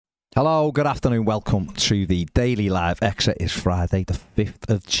Hello, good afternoon, welcome to the Daily Live. Exit is Friday the 5th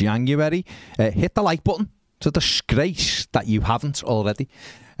of January. Hit the like button. It's a disgrace that you haven't already.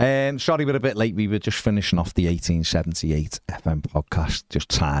 Sorry we're a bit late, we were just finishing off the 1878 FM podcast, just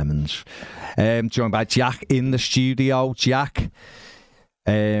timings. Joined by Jack in the studio. Jack,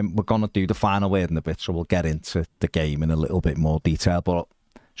 we're going to do the final word in a bit, so we'll get into the game in a little bit more detail, but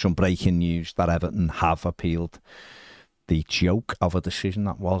some breaking news that Everton have appealed the joke of a decision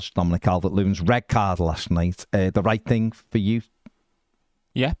that was Dominic Calvert-Lewin's red card last night. The right thing for you?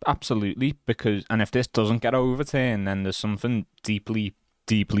 Yeah, absolutely. And if this doesn't get overturned, then there's something deeply,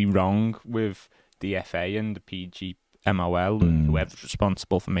 deeply wrong with the FA and the PGMOL and whoever's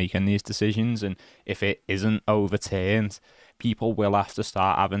responsible for making these decisions. And if it isn't overturned, people will have to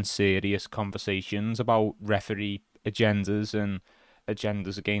start having serious conversations about referee agendas and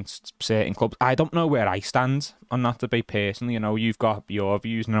agendas against certain clubs. I don't know where I stand on that debate personally. You've got your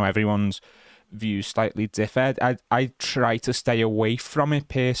views. Everyone's views slightly differ. I try to stay away from it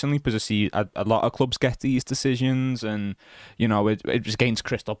personally because I see a lot of clubs get these decisions, and it was against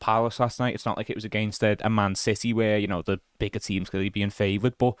Crystal Palace last night. It's not like it was against a Man City where the bigger team's clearly being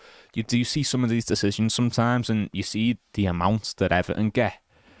favoured, but you do see some of these decisions sometimes, and you see the amount that Everton get,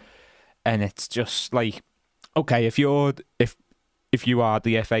 and it's just like, okay, if you are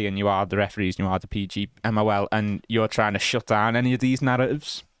the FA and you are the referees and you are the PGMOL and you're trying to shut down any of these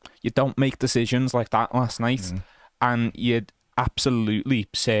narratives, you don't make decisions like that last night, and you'd absolutely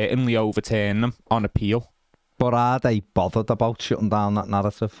certainly overturn them on appeal. But are they bothered about shutting down that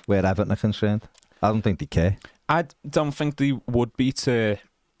narrative where Everton are concerned? I don't think they care. I don't think they would be to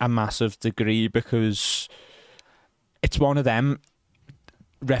a massive degree, because it's one of them.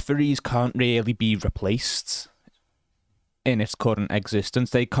 Referees can't really be replaced in its current existence.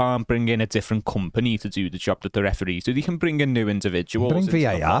 They can't bring in a different company to do the job that the referees do. They can bring in new individuals. Bring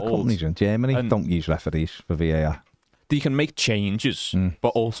VAR companies in Germany and don't use referees for VAR. They can make changes,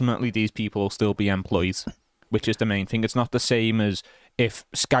 but ultimately these people will still be employed, which is the main thing. It's not the same as if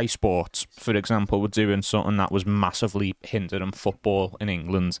Sky Sports, for example, were doing something that was massively hindering football in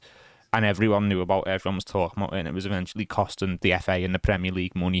England, and everyone knew about it, everyone was talking about it, and it was eventually costing the FA and the Premier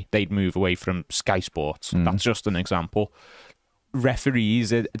League money. They'd move away from Sky Sports. That's just an example. Referees,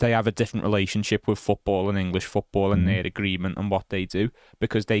 they have a different relationship with football and English football and their agreement and what they do,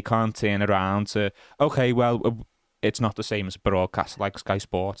 because they can't turn around to, okay, well, it's not the same as a broadcaster like Sky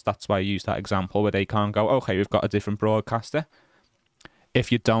Sports. That's why I use that example, where they can't go, okay, we've got a different broadcaster. If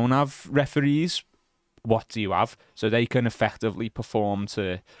you don't have referees, what do you have? So they can effectively perform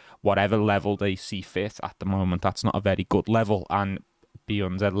to whatever level they see fit. At the moment, that's not a very good level and be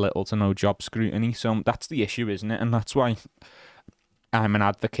under little to no job scrutiny. So that's the issue, isn't it? And that's why I'm an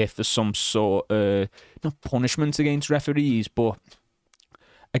advocate for some sort of, not punishment against referees, but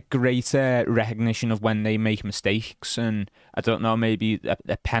a greater recognition of when they make mistakes, and I don't know, maybe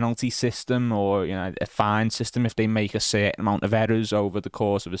a penalty system or a fine system if they make a certain amount of errors over the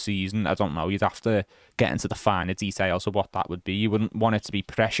course of a season. I don't know, you'd have to get into the finer details of what that would be. You wouldn't want it to be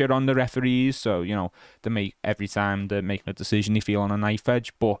pressure on the referees, so every time they're making a decision they feel on a knife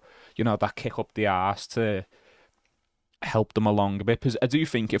edge, but that kick up the arse to help them along a bit, because I do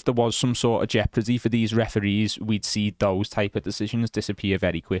think if there was some sort of jeopardy for these referees, we'd see those type of decisions disappear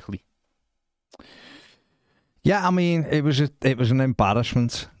very quickly. Yeah, I mean, it was an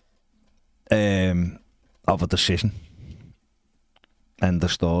embarrassment of a decision. End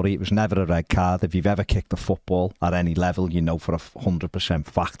of story. It was never a red card. If you've ever kicked a football at any level, for 100%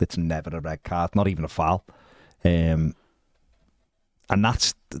 fact it's never a red card, not even a foul. And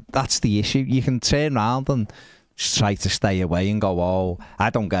that's the issue. You can turn around and try to stay away and go, oh, I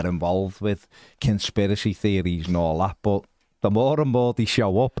don't get involved with conspiracy theories and all that, but the more and more they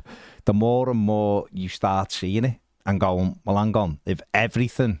show up, the more and more you start seeing it and going, well, hang on, if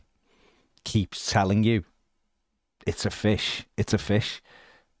everything keeps telling you it's a fish,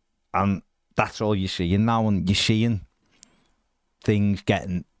 and that's all you're seeing now, and you're seeing things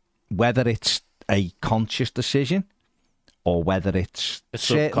getting, whether it's a conscious decision or whether it's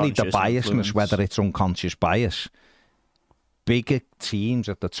certainly the biasness, influence. Whether it's unconscious bias. Bigger teams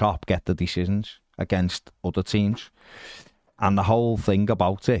at the top get the decisions against other teams. And the whole thing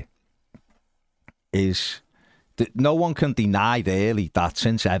about it is that no one can deny really that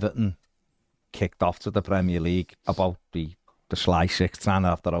since Everton kicked off to the Premier League about the sly sixth trying to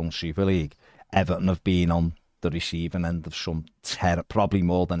have their own Super League, Everton have been on the receiving end of some probably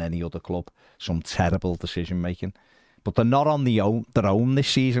more than any other club, some terrible decision making. But they're not on their own this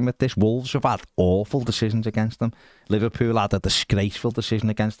season with this. Wolves have had awful decisions against them. Liverpool had a disgraceful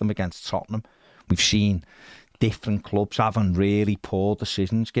decision against them against Tottenham. We've seen different clubs having really poor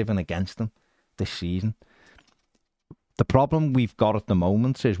decisions given against them this season. The problem we've got at the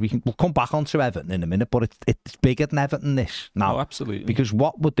moment is we'll come back onto Everton in a minute, but it's bigger than Everton this now. Oh, absolutely. Because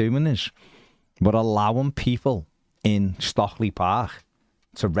what we're doing is we're allowing people in Stockley Park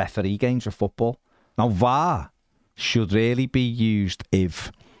to referee games of football. Now, VAR should really be used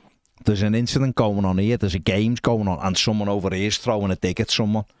if there's an incident going on here, there's a game going on, and someone over here is throwing a dig at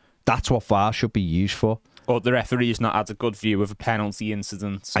someone. That's what VAR should be used for. Or the referee's not had a good view of a penalty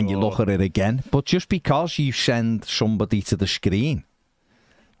incident. And you look at it again. But just because you send somebody to the screen,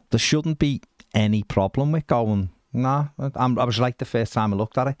 there shouldn't be any problem with going, nah, I was right the first time I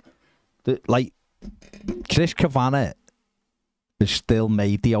looked at it. Chris Kavanagh has still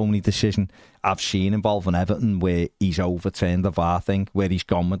made the only decision I've seen involving Everton where he's overturned the VAR thing, where he's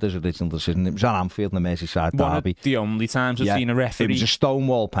gone with his original decision. It was at Anfield in the Merseyside derby. One of the only times I've seen a referee. It was a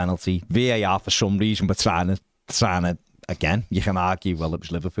stonewall penalty. VAR, for some reason, were trying it again. You can argue, well, it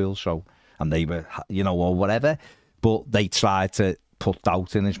was Liverpool, so, and they were, or whatever. But they tried to put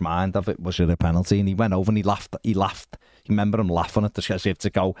doubt in his mind of it was it a penalty, and he went over and he laughed. You remember him laughing at the as if to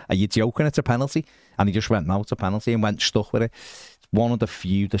go, are you joking, it's a penalty? And he just went, no, it's a penalty, and went stuck with it. It's one of the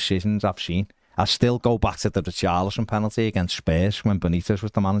few decisions I've seen. I still go back to the Richarlison penalty against Spurs when Benitez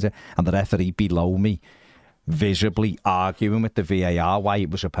was the manager, and the referee below me visibly arguing with the VAR why it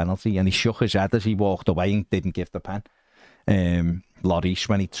was a penalty, and he shook his head as he walked away and didn't give the pen. Lloris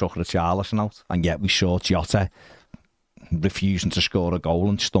when he took Richarlison out, and yet we saw Jota refusing to score a goal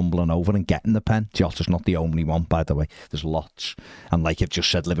and stumbling over and getting the pen. Jota's not the only one, by the way. There's lots. And like I've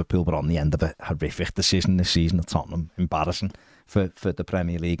just said, Liverpool were on the end of a horrific decision this season at Tottenham. Embarrassing for the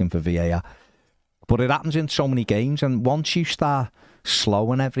Premier League and for VAR. But it happens in so many games, and once you start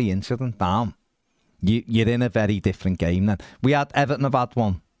slowing every incident down, you're in a very different game then. Everton have had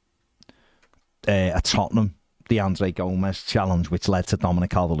one at Tottenham, the Andre Gomez challenge, which led to Dominic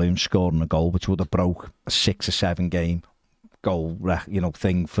Calvert-Lewin scoring a goal, which would have broke a 6 or 7 game goal,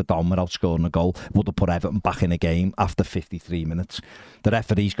 thing for Dom without scoring a goal. Would have put Everton back in a game after 53 minutes. The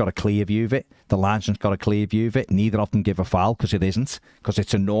referee's got a clear view of it. The linesman's got a clear view of it. Neither of them give a foul because it isn't, because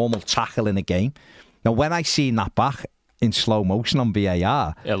it's a normal tackle in a game. Now, when I seen that back in slow motion on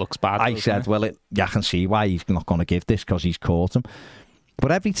VAR, it looks bad. I said, well, I can see why he's not going to give this, because he's caught him.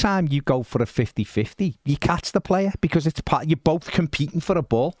 But every time you go for a 50-50, you catch the player, because you're both competing for a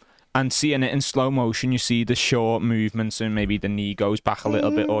ball. And seeing it in slow motion, you see the short movements and maybe the knee goes back a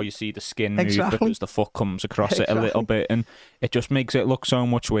little bit, or you see the skin move because the foot comes across it a little bit, and it just makes it look so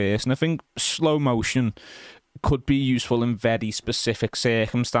much worse. And I think slow motion could be useful in very specific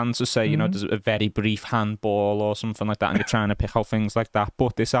circumstances, say, there's a very brief handball or something like that, and you're trying to pick out things like that.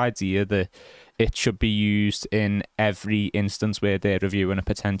 But this idea that it should be used in every instance where they're reviewing a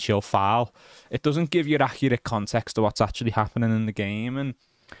potential foul, it doesn't give you accurate context to what's actually happening in the game. And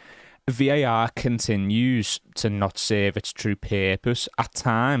VAR continues to not serve its true purpose. At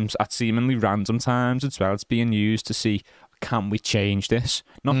times, at seemingly random times as well, it's being used to see, can we change this?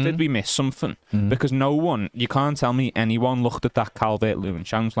 Not did we miss something? Because you can't tell me anyone looked at that Calvert-Lewin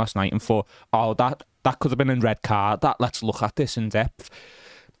challenge last night and thought, oh, that could have been a red card, let's look at this in depth.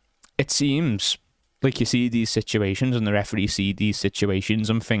 It seems like you see these situations and the referee see these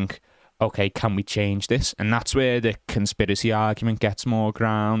situations and think, okay, can we change this? And that's where the conspiracy argument gets more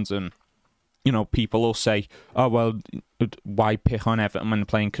ground. And, people will say, oh, well, why pick on Everton when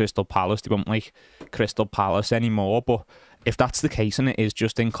playing Crystal Palace? They won't like Crystal Palace anymore. But if that's the case and it is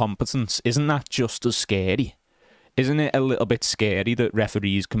just incompetence, isn't that just as scary? Isn't it a little bit scary that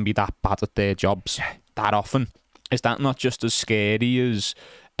referees can be that bad at their jobs that often? Is that not just as scary as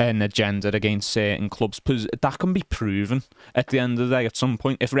an agenda against certain clubs? Because that can be proven at the end of the day at some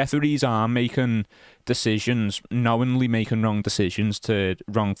point. If referees are making decisions, knowingly making wrong decisions to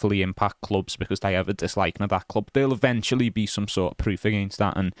wrongfully impact clubs because they have a disliking of that club, there'll eventually be some sort of proof against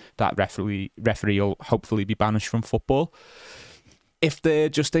that, and that referee will hopefully be banished from football. If they're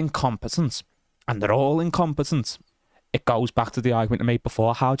just incompetent, and they're all incompetent, it goes back to the argument I made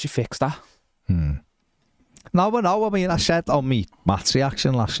before. How do you fix that? No, I mean, I said on me Matt's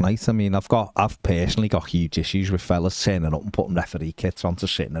reaction last night, I mean, I've personally got huge issues with fellas turning up and putting referee kits on to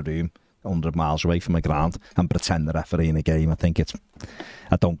sit in a room 100 miles away from a ground and pretend the referee in a game.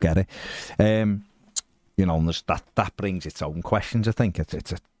 I don't get it. And that brings its own questions. I think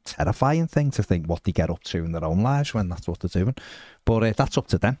it's a terrifying thing to think what they get up to in their own lives when that's what they're doing. But that's up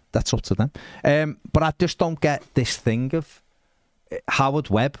to them. But I just don't get this thing of Howard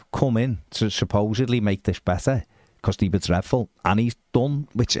Webb come in to supposedly make this better because they were dreadful, and he's done,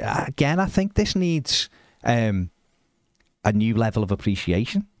 which again I think this needs a new level of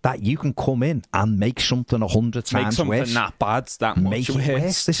appreciation that you can come in and make something 100 times worse. Make something that bad, that much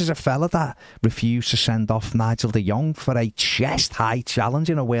worse. This is a fella that refused to send off Nigel de Jong for a chest-high challenge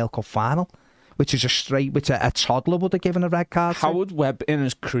in a World Cup final, which is a toddler would have given a red card to. Howard Webb in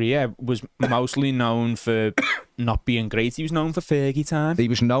his career was mostly known for not being great. He was known for Fergie time. He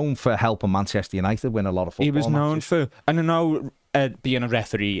was known for helping Manchester United win a lot of football He was known matches. for, and I know being a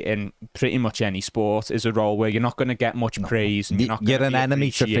referee in pretty much any sport is a role where you're not going to get much praise. And you're an enemy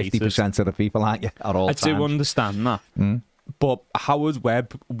to 50% of the people, aren't you? At all times. I do understand that. But Howard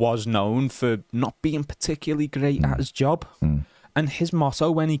Webb was known for not being particularly great at his job. And his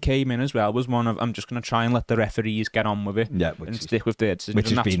motto when he came in as well was one of, I'm just going to try and let the referees get on with it and stick with their decisions. Which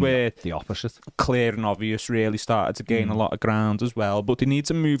and has that's been where the opposite. Clear and Obvious really started to gain a lot of ground as well. But they need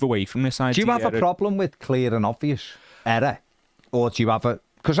to move away from this idea. Do you have a problem with Clear and Obvious error? Or do you have a...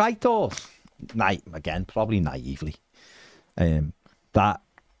 Because I thought, again, probably naively, that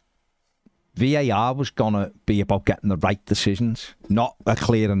VAR was going to be about getting the right decisions, not a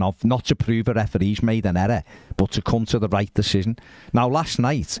clear enough, not to prove a referee's made an error, but to come to the right decision. Now, last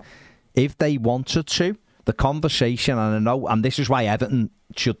night, if they wanted to, the conversation, and I know, and this is why Everton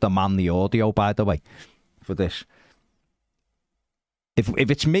should demand the audio, by the way, for this. If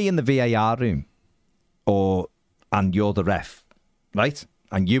it's me in the VAR room, and you're the ref, right?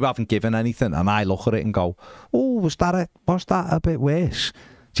 And you haven't given anything, and I look at it and go, "Oh, was that a bit worse?"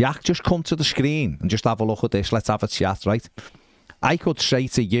 Jack, just come to the screen and just have a look at this. Let's have a chat, right? I could say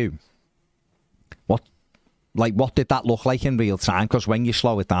to you, what did that look like in real time? Because when you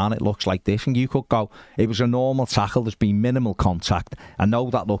slow it down, it looks like this, and you could go, "It was a normal tackle. There's been minimal contact. I know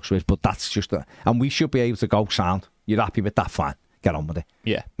that looks weird, but that's just it." And we should be able to go, "Sound, you're happy with that? Fine, get on with it."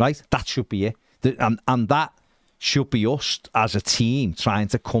 Yeah, right. That should be it, and that should be us as a team trying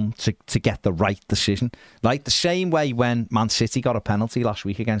to come to get the right decision. Like the same way when Man City got a penalty last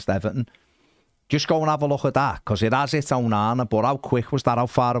week against Everton. Just go and have a look at that, because it has its own honour, but how quick was that? How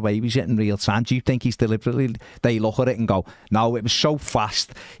far away was it in real time? Do you think he's deliberately... They look at it and go, "No, it was so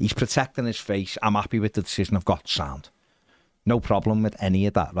fast. He's protecting his face. I'm happy with the decision I've got." Sound. No problem with any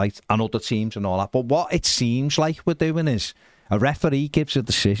of that, right? And other teams and all that. But what it seems like we're doing is a referee gives a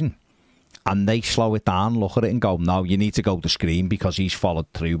decision, and they slow it down, look at it and go, "No, you need to go to screen because he's followed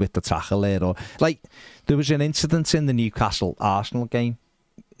through with the tackle there." Or like, there was an incident in the Newcastle-Arsenal game.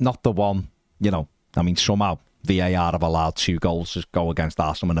 Not the one, I mean, somehow VAR have allowed 2 goals to go against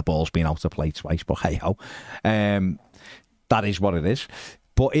Arsenal when the ball's been out of play twice, but hey-ho. That is what it is.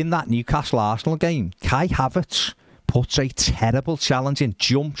 But in that Newcastle-Arsenal game, Kai Havertz puts a terrible challenge in,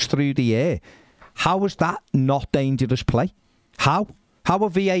 jumps through the air. How is that not dangerous play? How a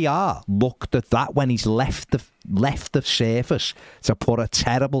VAR looked at that when he's left the surface to put a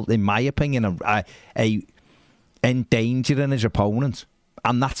terrible, in my opinion, a endangering his opponent,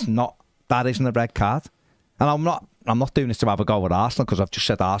 and that isn't a red card. And I'm not doing this to have a go at Arsenal, because I've just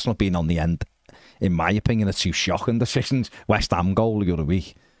said Arsenal being on the end. In my opinion, are 2 shocking decisions. West Ham goal the other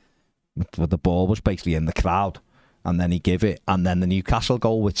week, where the ball was basically in the crowd, and then he gave it. And then the Newcastle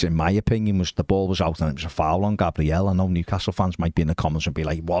goal, which in my opinion was the ball was out and it was a foul on Gabriel. I know Newcastle fans might be in the comments and be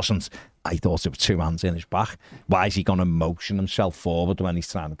like, "It wasn't. I thought it was 2 hands in his back. Why is he going to motion himself forward when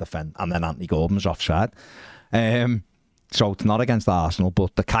he's trying to defend?" And then Anthony Gordon's offside. So it's not against Arsenal,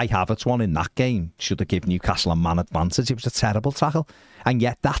 but the Kai Havertz one in that game should have given Newcastle a man advantage. It was a terrible tackle. And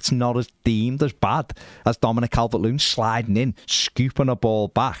yet that's not as deemed as bad as Dominic Calvert-Lewin sliding in, scooping a ball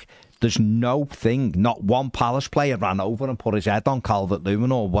back. There's no thing, not one Palace player ran over and put his head on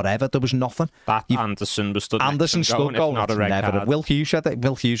Calvert-Lewin or whatever. There was nothing. Anderson was stood Anderson stood going, "Not a red card." Will Hughes said it.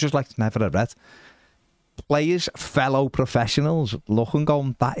 Will Hughes was like, "It's never a red." Players, fellow professionals, look and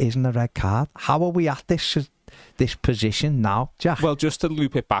go, "That isn't a red card." How are we at this position now, Jack? Well, just to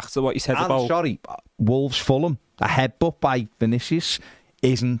loop it back to what you said about... Sorry, Wolves Fulham, a headbutt by Vinicius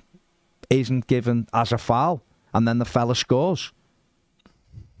isn't given as a foul, and then the fella scores.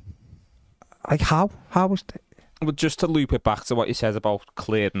 Like, how is that? Well, just to loop it back to what you said about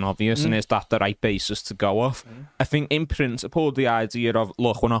Clear and Obvious, and is that the right basis to go off? I think in principle, the idea of,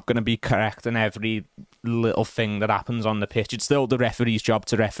 look, we're not going to be correct in every little thing that happens on the pitch. It's still the referee's job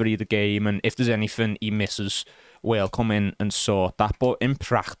to referee the game, and if there's anything he misses, we'll come in and sort that. But in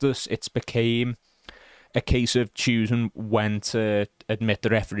practice, it's became a case of choosing when to admit the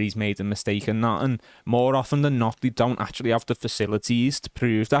referee's made a mistake and not. And more often than not, they don't actually have the facilities to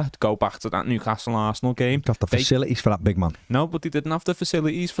prove that. Go back to that Newcastle-Arsenal game. Got the facilities for that big man. No, but they didn't have the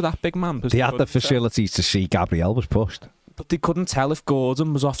facilities for that big man. They had the facilities to see Gabriel was pushed. But they couldn't tell if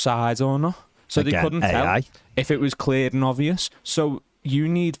Gordon was offside or not. So they couldn't tell if it was Clear and Obvious. So you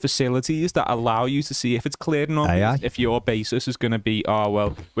need facilities that allow you to see if it's clear and obvious. If your basis is going to be, oh,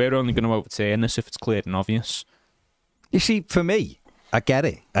 well, we're only going to overturn this if it's clear and obvious. You see, for me, I get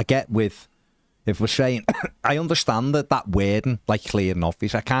it. I get with, if we're saying, I understand that wording, like clear and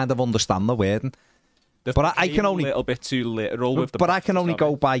obvious. I kind of understand the wording. But I can only... a little bit too literal with the... But I can only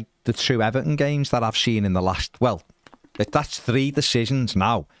go by the 2 Everton games that I've seen in the last... Well, that's 3 decisions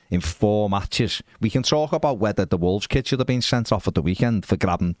now in 4 matches. We can talk about whether the Wolves kid should have been sent off at the weekend for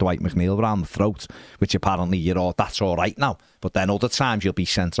grabbing Dwight McNeil around the throat, which apparently that's all right now. But then other times you'll be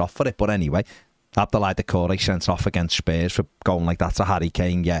sent off for it. But anyway... Abdoulaye Doucouré sent off against Spurs for going like that to Harry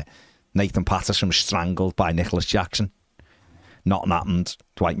Kane. Yeah, Nathan Patterson was strangled by Nicholas Jackson. Nothing happened.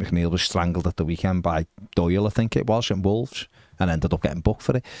 Dwight McNeil was strangled at the weekend by Doyle, I think it was, in Wolves, and ended up getting booked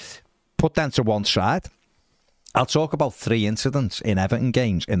for it. Put them to one side. I'll talk about 3 incidents in Everton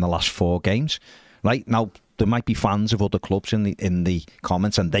games in the last 4 games. Right now, there might be fans of other clubs in the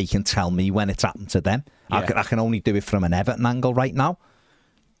comments, and they can tell me when it's happened to them. Yeah. I can only do it from an Everton angle right now.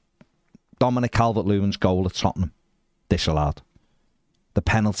 Dominic Calvert-Lewin's goal at Tottenham, disallowed. The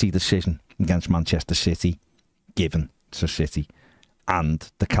penalty decision against Manchester City, given to City. And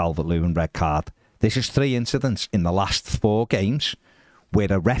the Calvert-Lewin red card. This is 3 incidents in the last 4 games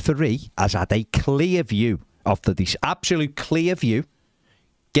where a referee has had a clear view of the absolute clear view,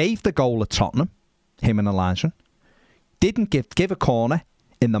 gave the goal at Tottenham, him and Elijah, didn't give a corner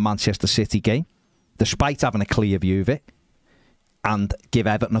in the Manchester City game, despite having a clear view of it, and give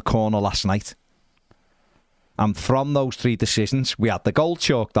Everton a corner last night. And from those 3 decisions, we had the goal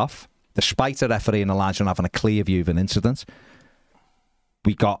chalked off, despite the referee and Elijah having a clear view of an incident.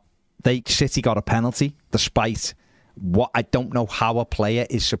 City got a penalty, despite what I don't know how a player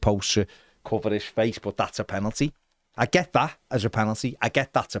is supposed to cover his face, but that's a penalty. I get that as a penalty. I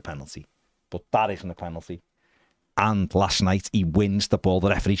get that's a penalty. But that isn't a penalty. And last night, he wins the ball. The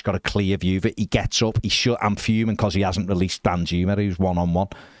referee's got a clear view of it. He gets up. I'm fuming because he hasn't released Danjuma, who's one-on-one.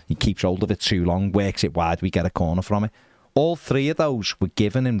 He keeps hold of it too long, works it wide. We get a corner from it. All 3 of those were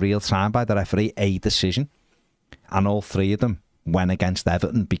given in real time by the referee a decision. And all 3 of them went against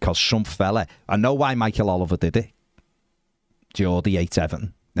Everton because some fella... I know why Michael Oliver did it. Geordie hates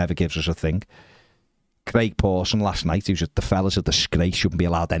Everton. Never gives us a thing. Craig Pawson last night, who's the fella's a disgrace, shouldn't be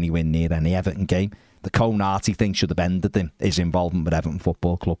allowed anywhere near any Everton game. The Konate thing should have ended his involvement with Everton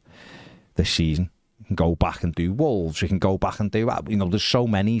Football Club this season. You can go back and do Wolves. You can go back and do... there's so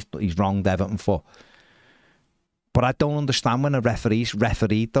many he's wronged Everton for. But I don't understand when a referee's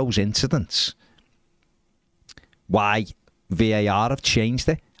refereed those incidents, why VAR have changed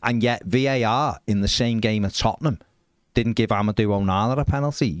it. And yet VAR, in the same game at Tottenham, didn't give Amadou Onana a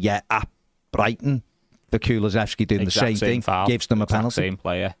penalty. Yet at Brighton, the Kulusevski doing the same thing, foul, gives them a penalty. Same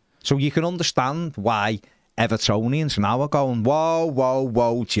player. So you can understand why Evertonians now are going,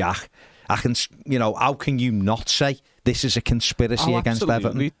 whoa, Jack. How can you not say this is a conspiracy against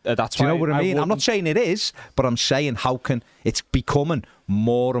Everton? That's Do you know what I mean? I'm not saying it is, but I'm saying it's becoming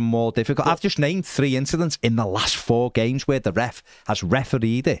more and more difficult. I've just named 3 incidents in the last 4 games where the ref has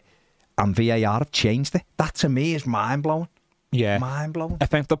refereed it and VAR have changed it. That to me is mind-blowing. Yeah. Mind-blowing. I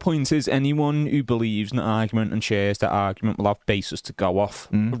think the point is anyone who believes in an argument and shares that argument will have basis to go off.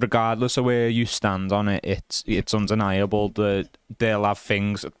 Regardless of where you stand on it, it's undeniable that they'll have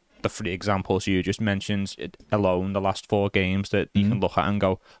things, the 3 examples you just mentioned alone, the last 4 games, that you can look at and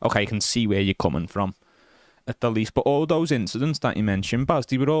go, okay, I can see where you're coming from, at the least. But all those incidents that you mentioned, Baz,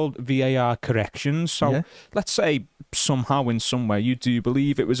 they were all VAR corrections. So let's say somehow, in some way, you do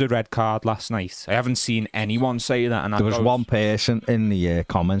believe it was a red card last night. I haven't seen anyone say that. And there was one person in the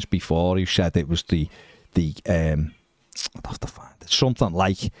comments before who said it was I'd have to find it, something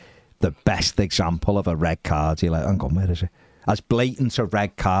like the best example of a red card. You're like, hang on, where is it? As blatant a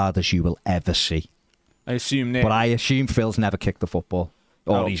red card as you will ever see. I assume Phil's never kicked the football.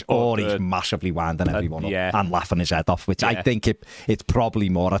 Or he's massively winding everyone up and laughing his head off, which I think it's probably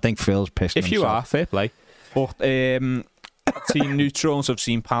more. I think Phil's pissed himself. If you are, fair play. But I've seen neutrals, I've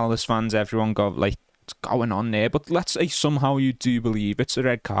seen Palace fans, everyone go, like, what's going on there? But let's say somehow you do believe it's a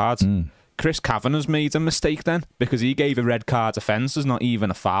red card. Chris Kavanagh's made a mistake then, because he gave a red card offence as not even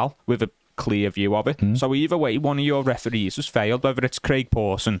a foul, with a clear view of it. So either way, one of your referees has failed, whether it's Craig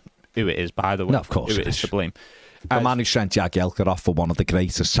Pawson, who it is, by the way, no, of course who it is to blame. The man who sent Jagielka off for one of the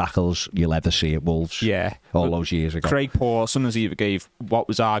greatest tackles you'll ever see at Wolves. Yeah. All those years ago. Craig Pawson has either gave what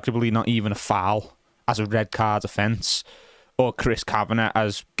was arguably not even a foul as a red card offence, or Chris Kavanagh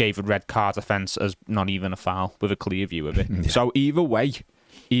as gave a red card offence as not even a foul, with a clear view of it. So either way,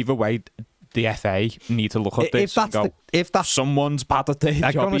 the FA need to look at this and go, if that's someone's bad at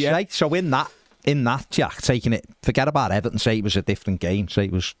their job here. So in that, in that, Jack, taking it, forget about Everton, say it was a different game, say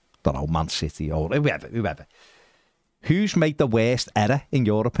it was, I don't know, Man City or whoever. Who's made the worst error, in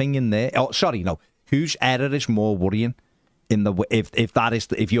your opinion, there? Oh, sorry, no. Whose error is more worrying?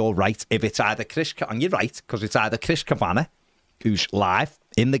 If you're right, if it's either and you're right, because it's either Chris Kavanagh, who's live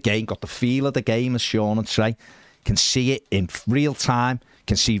in the game, got the feel of the game, as Sean would say, can see it in real time,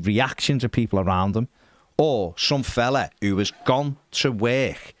 can see reactions of people around him, or some fella who has gone to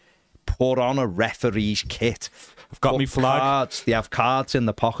work, put on a referee's kit. I've got me flag. Cards. They have cards in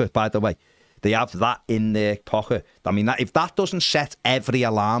the pocket, by the way. They have that in their pocket. I mean, if that doesn't set every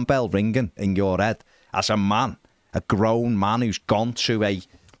alarm bell ringing in your head, as a man, a grown man who's gone to an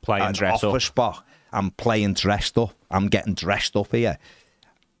office spot and playing dressed up, I'm getting dressed up here,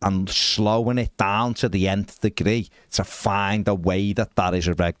 and slowing it down to the nth degree to find a way that is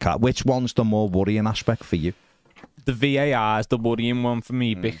a red card. Which one's the more worrying aspect for you? The VAR is the worrying one for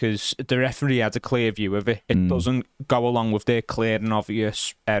me because the referee has a clear view of it. It doesn't go along with their clear and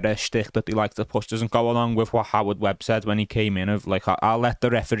obvious error shtick that they like to push. Doesn't go along with what Howard Webb said when he came in of like, I'll let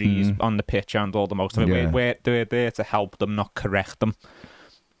the referees on the pitch handle the most of it. Yeah. We're there to help them, not correct them.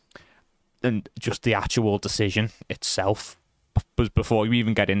 And just the actual decision itself. But before you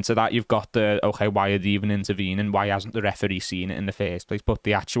even get into that, you've got why are they even intervening? Why hasn't the referee seen it in the first place? But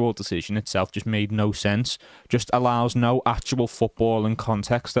the actual decision itself just made no sense. Just allows no actual football and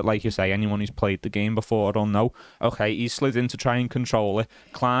context that, like you say, anyone who's played the game before will know. Okay, he's slid in to try and control it.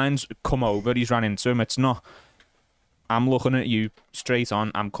 Klein's come over, he's ran into him. It's not, I'm looking at you straight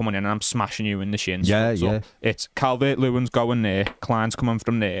on, I'm coming in and I'm smashing you in the shins. Yeah. It's Calvert-Lewin's going there, Klein's coming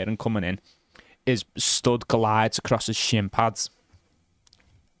from there and coming in. His stud glides across his shin pads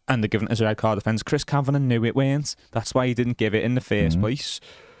and they're giving it as a red card offence. Chris Kavanagh knew it weren't. That's why he didn't give it in the first place.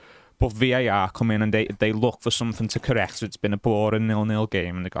 But VAR come in and they look for something to correct. It's been a boring 0-0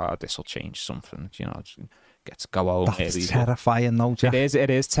 game and they go, this will change something. You know, get to go home. That's terrifying though, Jack. It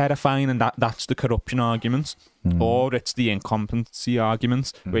is terrifying, and that's the corruption argument. Or it's the incompetency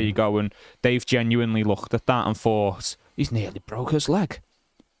argument where you go and they've genuinely looked at that and thought, he's nearly broke his leg.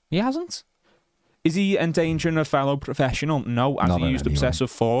 He hasn't. Is he endangering a fellow professional? No. Has he used obsessive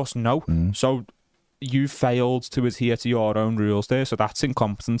force? No. So you failed to adhere to your own rules there, so that's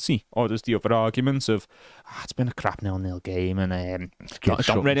incompetency. Or there's the other argument of, it's been a crap 0-0 game, and I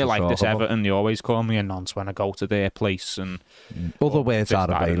don't really like this Everton. They always call me a nonce when I go to their place. And other words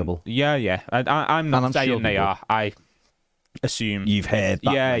are available. Yeah. I'm not saying they are. I assume you've heard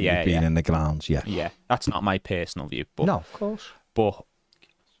that. You've been in the grounds. Yeah. That's not my personal view. But, no, of course. But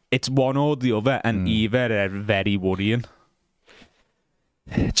it's one or the other, and either are very worrying.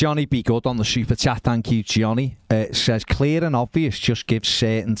 Johnny Be Good on the super chat, thank you, Johnny. Says clear and obvious just gives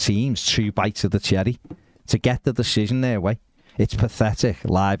certain teams 2 bites of the cherry to get the decision their way. It's pathetic.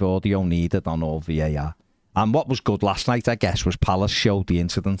 Live audio needed on all VAR. And what was good last night, I guess, was Palace showed the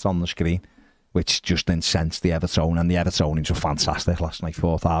incident on the screen, which just incensed the Everton, and the Evertonians were fantastic last night.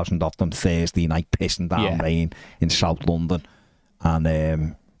 4,000 of them Thursday night, pissing down rain in South London,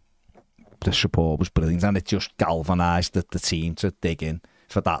 and the support was brilliant, and it just galvanised the team to dig in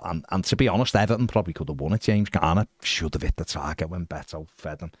for that. And to be honest, Everton probably could have won it. James Garner should have hit the target when Beto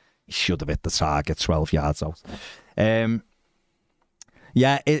fed him. He should have hit the target 12 yards out. The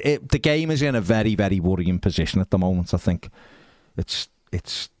game is in a very, very worrying position at the moment. I think it's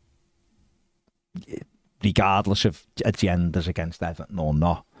regardless of agendas against Everton or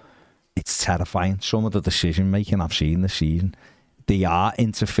not, it's terrifying. Some of the decision making I've seen this season, they are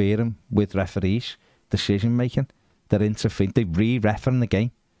interfering with referees' decision making. They're interfering. They re-refereeing the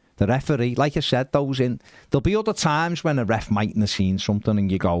game. The referee, like I said, there'll be other times when a ref mightn't have seen something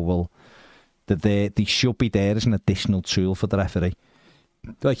and you go, well, they should be there as an additional tool for the referee.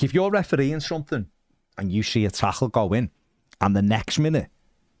 Like if you're refereeing something and you see a tackle go in and the next minute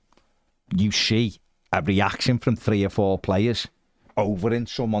you see a reaction from 3 or 4 players over in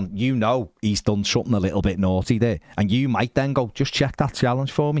someone, you know he's done something a little bit naughty there, and you might then go, just check that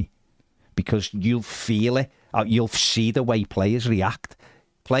challenge for me, because you'll feel it. You'll see the way players react.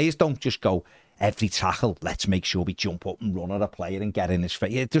 Players don't just go, every tackle, let's make sure we jump up and run at a player and get in his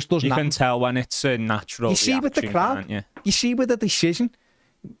face. It just doesn't happen. You can tell when it's a natural reaction. You see with the crowd, you see with the decision,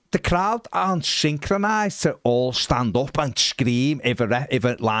 the crowd aren't synchronised to all stand up and scream if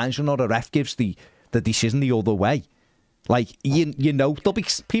a linesman or a ref gives the decision the other way. Like, you know, there'll be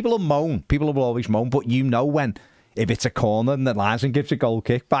people will moan. People will always moan, but you know when, if it's a corner and the linesman gives a goal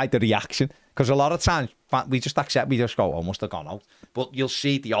kick by the reaction. Because a lot of times, we just go, oh, must have gone out. But you'll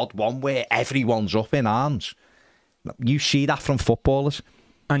see the odd one where everyone's up in arms. You see that from footballers.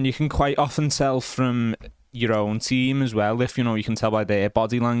 And you can quite often tell from your own team as well. If you can tell by their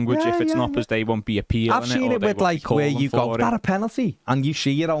body language, if it's not because they won't be appealing. I've seen it with where you go, that a penalty, and you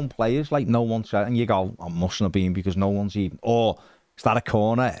see your own players like no one's, and you go, I mustn't have been because no one's even. Or is that a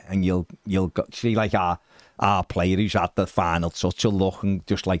corner, and you'll see like our player who's at the final touch will look and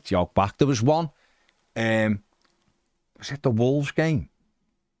just like jog back. There was one, was it the Wolves game,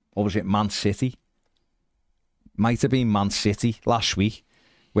 or was it Man City? Might have been Man City last week,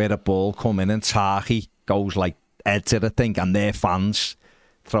 where the ball come in and Tarky goes like heads it, I think, and their fans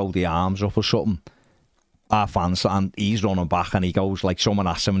throw the arms up or something. Our fans, and he's running back and he goes like, someone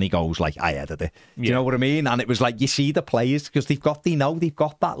asks him and he goes like, I headed it. Do you know what I mean? And it was like, you see the players, because they've got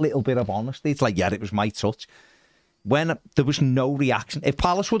that little bit of honesty. It's like, yeah, it was my touch. When there was no reaction, if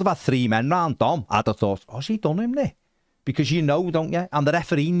Palace would have had 3 men round Dom, I'd have thought, has he done him there? Because don't you? And the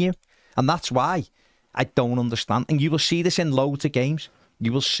referee knew. And that's why I don't understand. And you will see this in loads of games.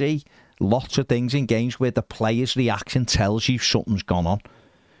 You will see lots of things in games where the player's reaction tells you something's gone on.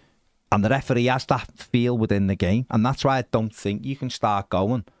 And the referee has that feel within the game. And that's why I don't think you can start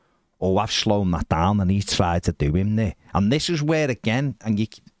going, oh, I've slowed that down and he's tried to do him there. And this is where, again,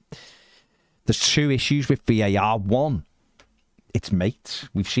 there's 2 issues with VAR. One, it's mates.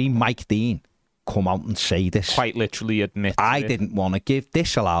 We've seen Mike Dean come out and say this. Quite literally admit I didn't want to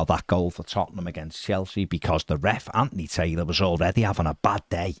disallow that goal for Tottenham against Chelsea because the ref, Anthony Taylor, was already having a bad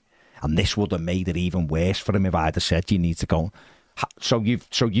day. And this would have made it even worse for him if I'd have said, you need to go. So you've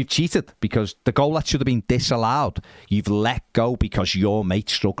cheated, because the goal that should have been disallowed, you've let go because your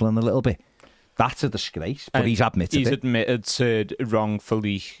mate's struggling a little bit. That's a disgrace, but he's admitted He's admitted to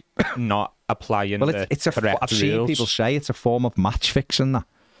wrongfully not applying the correct I've seen people say it's a form of match fixing that.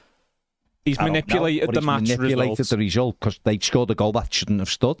 He's manipulated the match manipulated the result because they scored a goal that shouldn't have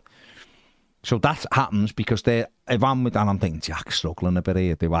stood. So that happens because I'm thinking, Jack's struggling a bit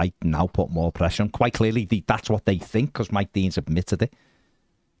here. Do I now put more pressure on? Quite clearly, that's what they think because Mike Dean's admitted it.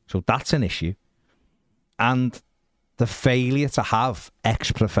 So that's an issue. And the failure to have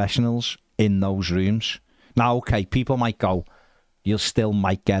ex-professionals in those rooms. Now, okay, people might go, you still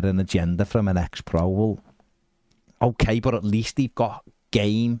might get an agenda from an ex-pro. Well, okay, but at least they've got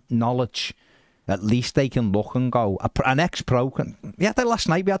game knowledge. At least they can look and go. An ex-pro can. Yeah, last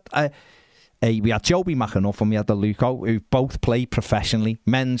night we had Joby McAnuff and we had the Luco, who both played professionally,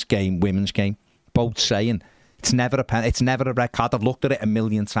 men's game, women's game, both saying it's never a red card. I've looked at it a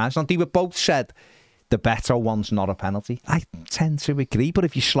million times. And they were both said the better one's not a penalty. I tend to agree, but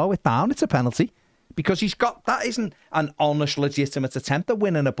if you slow it down, it's a penalty. Because that isn't an honest, legitimate attempt at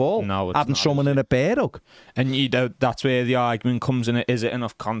winning a ball. No, it's having not, someone in a bear hug. And that's where the argument comes in. Is it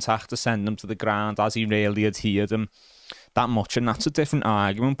enough contact to send them to the ground? Has he really adhered them that much? And that's a different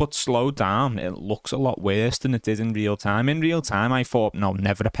argument. But slow down, it looks a lot worse than it did in real time. In real time, I thought, no,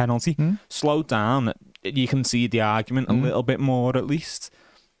 never a penalty. Slow down, you can see the argument a little bit more at least.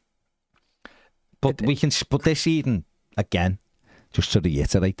 But this Eden, again, just to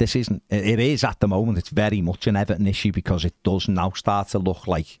reiterate, it is at the moment, it's very much an Everton issue because it does now start to look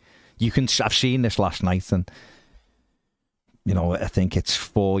like I've seen this last night, and I think it's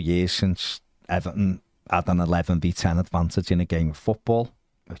 4 years since Everton had an 11v10 advantage in a game of football,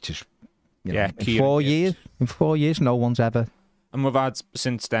 which is in 4 years no one's ever. And we've had,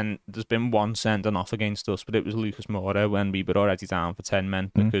 since then, there's been one sending off against us, but it was Lucas Moura when we were already down for 10 men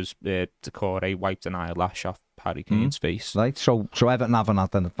because Decore wiped an eyelash off Harry Kane's face. Right, so Everton haven't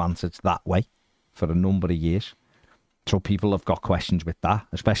had an advantage that way for a number of years. So people have got questions with that,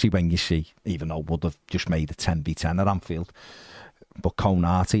 especially when you see, even though Wood have just made a 10v10 at Anfield, but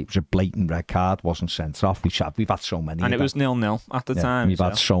Konate, it was a blatant red card, wasn't sent off. We've had so many. And it was 0-0 at the time. We've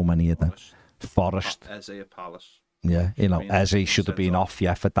had so many of them. Forest. Eze at Palace. Yeah, Eze should have been off,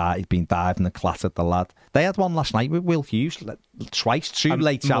 for that. He'd been diving and clattered the lad. They had one last night with Will Hughes, twice, 2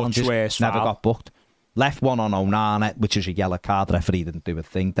 late challenges, never got booked. Left one on Onana, which is a yellow card, referee didn't do a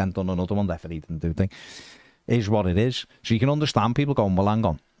thing, then done another one, referee didn't do a thing. Is what it is. So you can understand people going, well, hang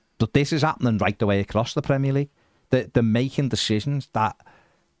on. But this is happening right the way across the Premier League. They're making decisions that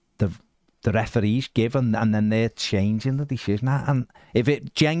the referees give and then they're changing the decision. And if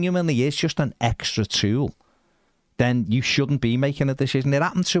it genuinely is just an extra tool, then you shouldn't be making a decision. It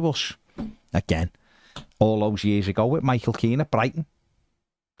happened to us again all those years ago with Michael Keane at Brighton.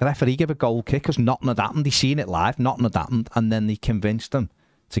 The referee gave a goal kick because nothing had happened. He'd seen it live, nothing had happened, and then they convinced him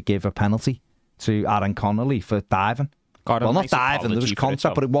to give a penalty to Aaron Connolly for diving. Well, not diving, there was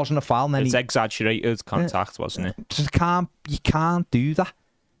contact, but it wasn't a foul. It's exaggerated contact, wasn't it? You can't do that.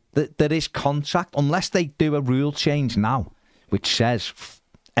 There is contact, unless they do a rule change now, which says,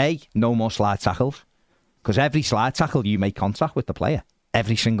 no more slide tackles. Because every slide tackle, you make contact with the player.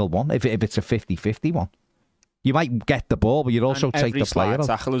 Every single one, if it's a 50-50 one. You might get the ball, but you'd also take the player every slide out.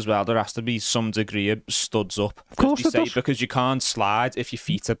 tackle as well, there has to be some degree of studs up. Of course it does. Because you can't slide if your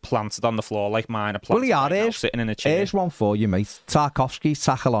feet are planted on the floor like mine are planted now, sitting in a chair. Here's one for you, mate. Tarkowski's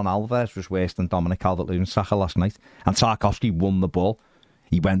tackle on Alvarez was worse than Dominic Calvert-Lewin's tackle last night. And Tarkowski won the ball.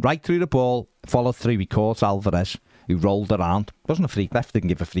 He went right through the ball, followed through, he caught Alvarez, who rolled around. It wasn't a free kick, didn't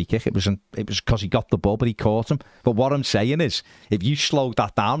give a free kick. It was because he got the ball, but he caught him. But what I'm saying is, if you slowed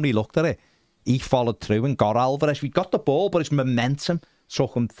that down, he looked at it, he followed through and got Alvarez. We got the ball, but it's momentum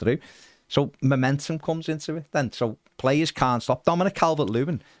took him through. So momentum comes into it then. So players can't stop. Dominic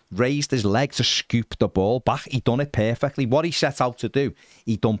Calvert-Lewin raised his leg to scoop the ball back. He done it perfectly. What he set out to do,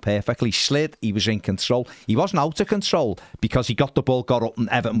 he done perfectly. Slid, he was in control. He wasn't out of control because he got the ball, got up, and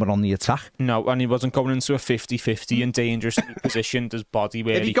Everton were on the attack. No, and he wasn't going into a 50-50 and dangerously positioned his body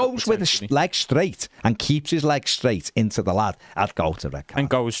where if he goes with his leg straight and keeps his leg straight into the lad, I'd go to red card. And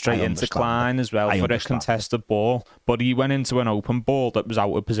goes straight into Klein as well for a contested ball. But he went into an open ball that was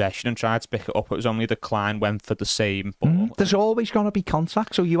out of possession and tried to pick it up. It was only the Klein went for the same ball. There's always going to be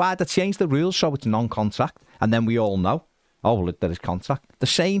contact, so you either change the rules so it's non-contact, and then we all know, oh, well, there is contact. The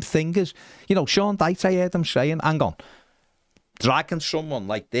same thing as, Sean Dyche, I heard him saying, hang on, dragging someone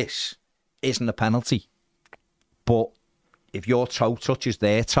like this isn't a penalty, but if your toe touches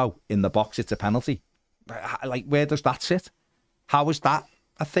their toe in the box, it's a penalty. Like, where does that sit? How is that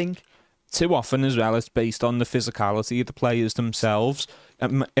a thing? Too often as well, it's based on the physicality of the players themselves.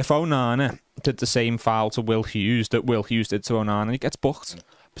 If Onana did the same foul to Will Hughes that Will Hughes did to Onana, he gets booked.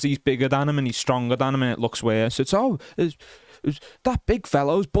 But he's bigger than him and he's stronger than him and it looks worse. It's that big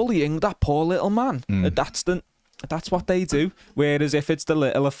fellow's bullying that poor little man. That's what they do. Whereas if it's the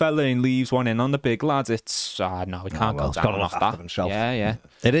little fella and leaves one in on the big lad, it's no, he can't go down off that. Himself. Yeah.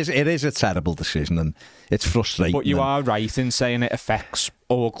 It is a terrible decision and it's frustrating. But you are right in saying it affects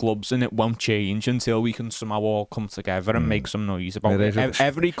all clubs and it won't change until we can somehow all come together and make some noise about it.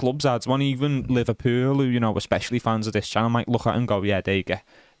 Every club's had one, even Liverpool, who especially fans of this channel might look at it and go, yeah, there you go.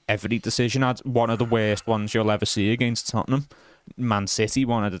 Every decision had one of the worst ones you'll ever see against Tottenham. Man City,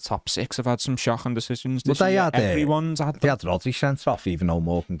 one of the top 6, have had some shocking decisions this year. Everyone's had them. They had Rodri sent off, even though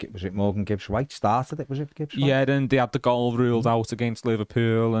Morgan Gibbs-White started it. Was it Gibbs-White? Yeah, then they had the goal ruled out against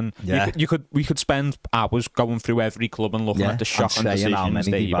Liverpool, and we could spend hours going through every club and looking at the shocking decisions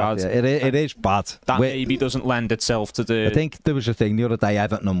they've had. Yeah. It is bad. That maybe doesn't lend itself to the. I think there was a thing the other day.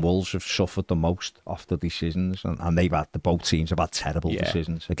 Everton and Wolves have suffered the most off the decisions, and both teams have had terrible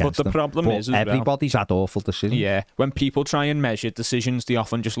decisions against them. But the problem is, everybody's had awful decisions. Yeah, when people try and measure decisions, they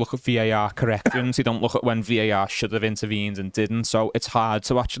often just look at VAR corrections. They don't look at when VAR should have intervened and didn't. So it's hard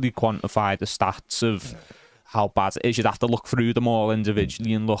to actually quantify the stats of how bad it is. You'd have to look through them all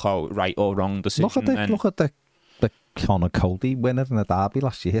individually and look out right or wrong decision. Look at the Conor Cody winner in the derby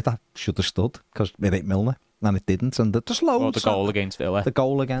last year. That should have stood because it hit Milner. And it didn't. And there's loads. Or the goal against Villa. The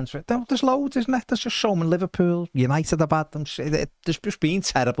goal against it. There's loads, isn't it? There's just so many. Liverpool, United have had them. There's just been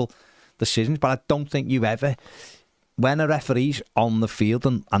terrible decisions. But I don't think you ever, when a referee's on the field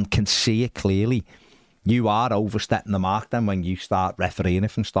and can see it clearly, you are overstepping the mark then when you start refereeing it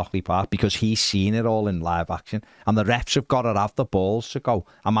from Stockley Park because he's seen it all in live action. And the refs have got to have the balls to go,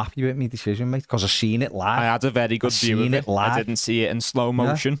 I'm happy with my decision, mate, because I've seen it live. I had a very good view of it. I didn't see it in slow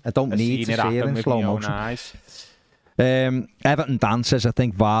motion. Yeah, I don't need to see it in slow motion. Everton Dan says, I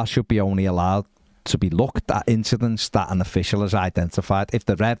think VAR should be only allowed to be looked at incidents that an official has identified. If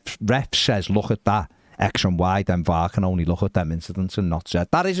the ref says, look at that, X and Y, then VAR can only look at them incidents and not said.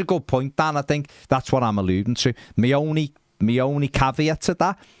 That is a good point, Dan. I think that's what I'm alluding to. My only caveat to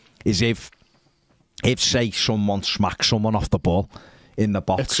that is if say someone smacks someone off the ball in the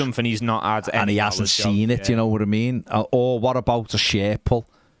box, it's something he's not had and he hasn't seen it. You know what I mean? Or what about a share pull,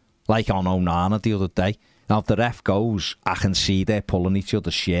 like on Onana the other day? Now if the ref goes, I can see they're pulling each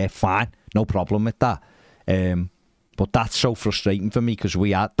other's share. Fine, no problem with that. But that's so frustrating for me because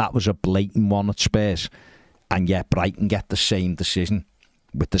that was a blatant one at Spurs, and yet Brighton get the same decision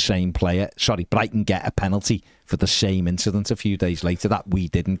with the same player. Sorry, Brighton get a penalty for the same incident a few days later that we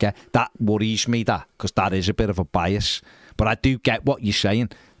didn't get. That worries me, because that is a bit of a bias. But I do get what you're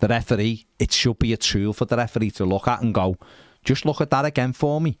saying. The referee, it should be a tool for the referee to look at and go, just look at that again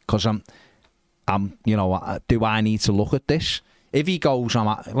for me, because do I need to look at this? If he goes,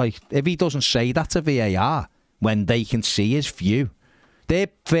 if he doesn't say that to VAR when they can see his view, their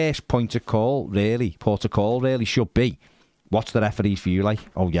first port of call really should be, what's the referee's view like?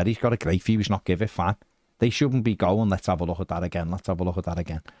 Oh yeah, he's got a great view, he's not give it, fine. They shouldn't be going, let's have a look at that again.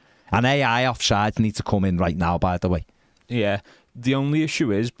 And AI offsides need to come in right now, by the way. Yeah, the only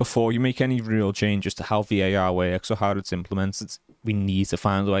issue is, before you make any real changes to how VAR works or how it's implemented, we need to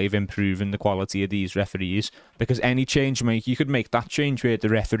find a way of improving the quality of these referees, because any change you could make that change where the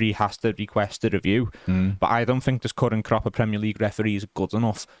referee has to request a review, but I don't think this current crop of Premier League referees are good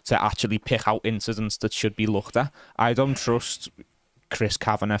enough to actually pick out incidents that should be looked at. I don't trust Chris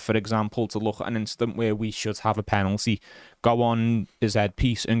Kavanagh, for example, to look at an incident where we should have a penalty, go on his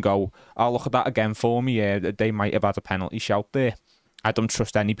headpiece and go, "I'll look at that again for me, yeah, they might have had a penalty shout there." I don't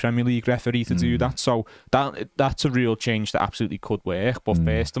trust any Premier League referee to do that. So that's a real change that absolutely could work. But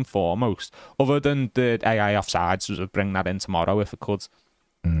first and foremost, other than the AI offsides, we'll bring that in tomorrow if it could.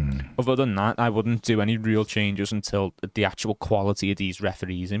 Other than that, I wouldn't do any real changes until the actual quality of these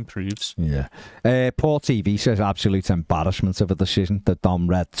referees improves. Yeah. Poor TV says absolute embarrassment of a decision that Dom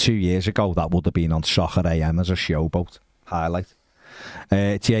read 2 years ago. That would have been on Soccer AM as a showboat highlight.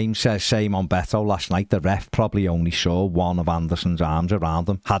 James says, same on Beto last night. The ref probably only saw one of Anderson's arms around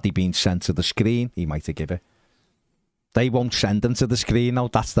him. Had he been sent to the screen, he might have given it. They won't send him to the screen now.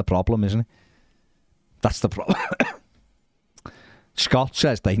 That's the problem, isn't it? That's the problem. Scott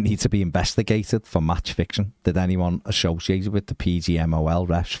says they need to be investigated for match fixing. Did anyone associated with the PGMOL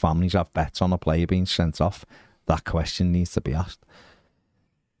refs' families have bets on a player being sent off? That question needs to be asked.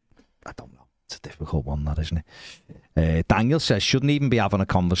 I don't know. It's a difficult one, that, isn't it? Daniel says, shouldn't even be having a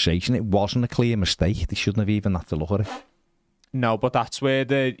conversation. It wasn't a clear mistake. They shouldn't have even had to look at it. No, but that's where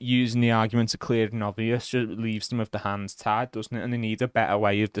they're using the arguments of clear and obvious. Just leaves them with the hands tied, doesn't it? And they need a better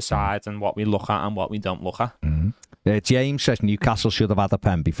way of deciding what we look at and what we don't look at. James says Newcastle should have had a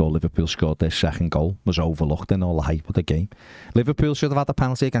pen before Liverpool scored their second goal. Was overlooked in all the hype of the game. Liverpool should have had a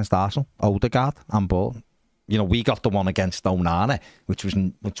penalty against Arsenal. Odegaard and Ball. You know, we got the one against Onana, which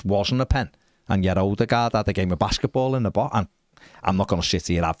wasn't a pen. And yet Odegaard had a game of basketball in the box. And I'm not going to sit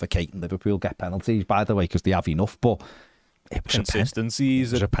here advocating Liverpool get penalties, by the way, because they have enough. But it was consistency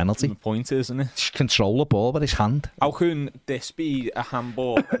is a penalty. The point, isn't it? Just control the ball with his hand. How can this be a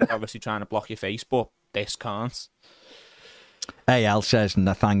handball? Obviously trying to block your face, but this can't. AL says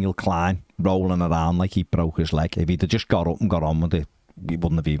Nathaniel Klein rolling around like he broke his leg. If he'd have just got up and got on with it, he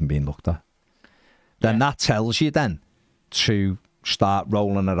wouldn't have even been looked at. Then that tells you then to start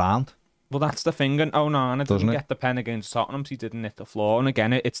rolling around. Well, that's the thing. And Onana didn't get the pen against Tottenham, so he didn't hit the floor. And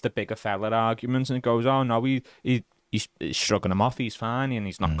again, it's the bigger fella arguments, and it goes, oh no, he's shrugging him off, he's fine, and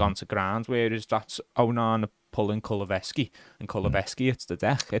he's not gone to ground. Whereas that's Onana pulling Kuleveski, and Kuleveski, it's the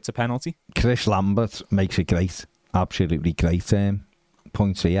deck, it's a penalty. Chris Lambert makes a great, absolutely great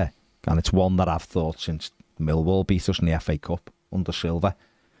point here, and it's one that I've thought since Millwall beat us in the FA Cup under Silva.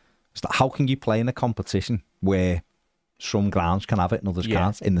 Is that how can you play in a competition where some grounds can have it and others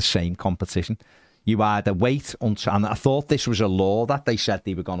can't in the same competition? You either wait until, and I thought this was a law that they said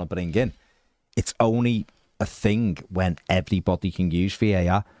they were going to bring in. It's only a thing when everybody can use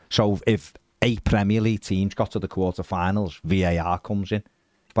VAR. So if 8 Premier League teams got to the quarterfinals, VAR comes in.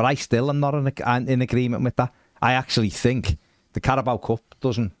 But I still am not in agreement with that. I actually think the Carabao Cup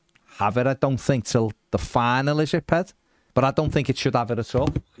doesn't have it, I don't think, till the final, is it, Ped? But I don't think it should have it at all.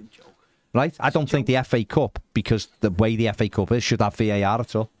 Right? I don't think the FA Cup, because the way the FA Cup is, should have VAR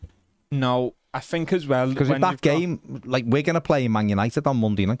at all. No, I think as well. Because in that game, like we're going to play Man United on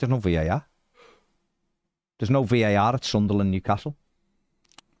Monday night, there's no VAR. There's no VAR at Sunderland, Newcastle.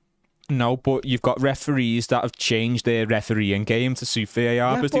 No, but you've got referees that have changed their refereeing game to suit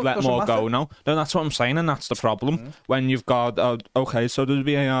VAR because they let more go now. No, that's what I'm saying, and that's the problem. When you've got, okay, so there's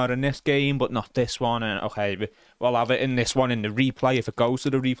VAR in this game, but not this one, and okay, we'll have it in this one in the replay. If it goes to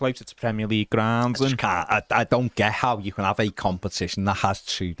the replay, it's a Premier League grounds. I don't get how you can have a competition that has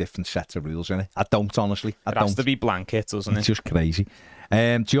 2 different sets of rules in it. I don't, honestly. It has to be blanket, doesn't it? It's just crazy.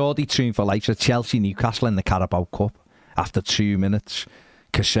 Geordie Toon for Life says Chelsea Newcastle in the Carabao Cup after 2 minutes.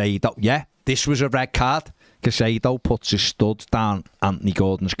 Casado, this was a red card. Casado puts his stud down Anthony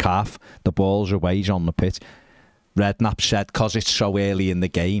Gordon's calf. The ball's away, he's on the pitch. Redknapp said, because it's so early in the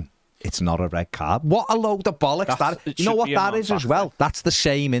game, it's not a red card. What a load of bollocks. You know what that is as well? That's the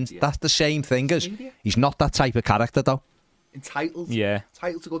same that's the same thing as he's not that type of character, though. Entitled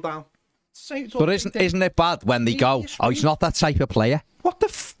to go down. But isn't it bad when they go, he's not that type of player? What the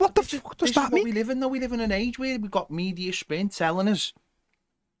fuck does that mean? We live in an age where we've got media spin telling us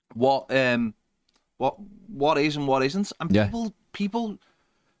what is and what isn't, and people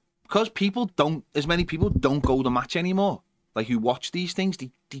because as many people don't go to match anymore, like who watch these things,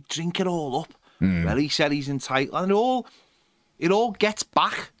 they drink it all up. Well, he said he's entitled, and it all gets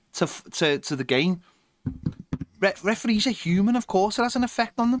back to the game. Referees are human, of course. It has an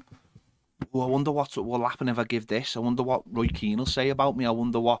effect on them. I wonder what will happen if I give this. I wonder what Roy Keane will say about me. I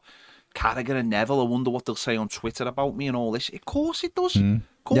wonder what Carragher and Neville, I wonder what they'll say on Twitter about me and all this. Of course it does. Of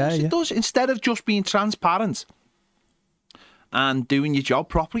course it does. Instead of just being transparent and doing your job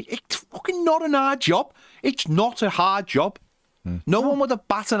properly. It's fucking not an hard job. It's not a hard job. No one would have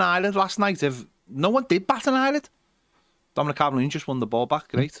bat an eyelid last night if no one did bat an eyelid. Dominic Calvert-Lewin just won the ball back.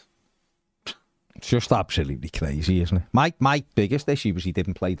 Great. It's just absolutely crazy, isn't it? My biggest issue was he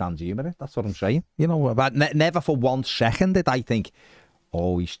didn't play Dan Juma. That's what I'm saying. You know, but never for 1 second did I think,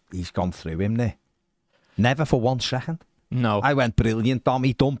 oh, he's gone through him there. Never for 1 second. No. I went brilliant, Dom.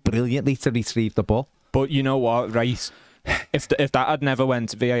 He done brilliantly to retrieve the ball. But you know what, right? If that had never went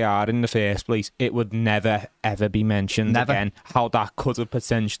to VAR in the first place, it would never, ever be mentioned again, how that could have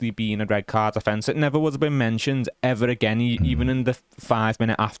potentially been a red card offence. It never would have been mentioned ever again, even in the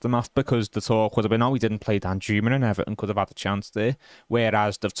 5-minute aftermath, because the talk would have been, oh, he didn't play Dan Juma and Everton could have had a chance there.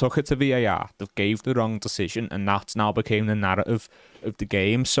 Whereas they've took it to VAR, they've gave the wrong decision, and that's now became the narrative of the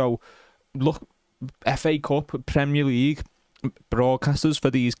game. So, look, FA Cup, Premier League, broadcasters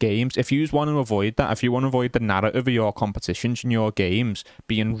for these games, if you want to avoid that, if you want to avoid the narrative of your competitions and your games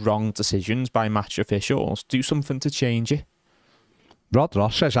being wrong decisions by match officials, do something to change it. Rod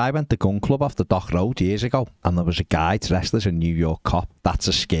Ross says, I went to Gun Club off the Dock Road years ago and there was a guy dressed as a New York cop. That's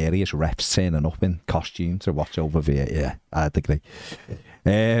as scary as refs turning up in costume to watch over VAR. Yeah, I'd agree.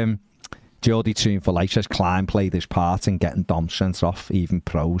 Geordie Tune for Life says, Klein played his part in getting Dom sent off. Even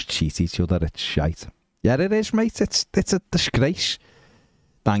pros cheat each other. It's shite. Yeah, it is, mate. It's a disgrace.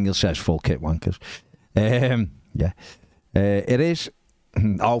 Daniel says, full kit wankers. Yeah. It is.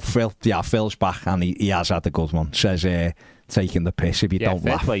 Oh, Phil. Yeah, Phil's back and he has had a good one. Says, taking the piss. If you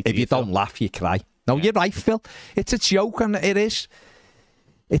don't laugh, you cry. No, you're right, Phil. It's a joke and it is.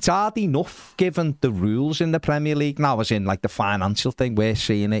 It's hard enough given the rules in the Premier League now, as in like the financial thing. We're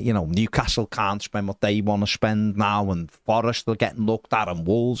seeing it, you know, Newcastle can't spend what they want to spend now and Forest are getting looked at and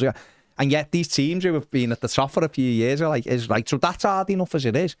Wolves, yeah. And yet these teams who have been at the top for a few years are like, is right. So that's hard enough as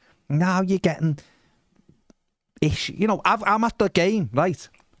it is. Now you're getting you know, I'm at the game, right?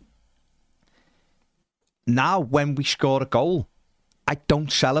 Now when we score a goal, I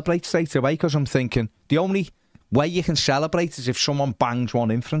don't celebrate straight away because I'm thinking the only way you can celebrate is if someone bangs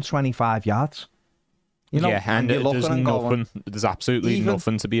one in from 25 yards. You know, yeah, and there's nothing. There's absolutely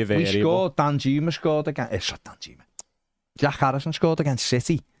nothing to be a variable. We scored. Dan Juma scored against. It's not Dan Juma. Jack Harrison scored against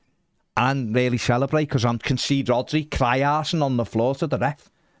City. And really celebrate because I'm concede Rodri cry-arsing on the floor to the ref.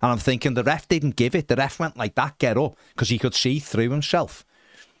 And I'm thinking the ref didn't give it. The ref went like that, get up, because he could see through himself.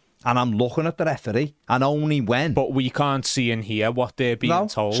 And I'm looking at the referee, and only when... But we can't see and hear what they're being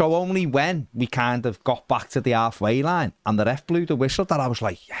told. So only when we kind of got back to the halfway line and the ref blew the whistle that I was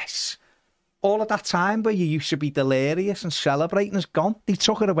like, yes. All of that time where you used to be delirious and celebrating is gone. They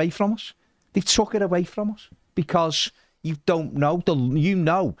took it away from us. They took it away from us because you don't know. You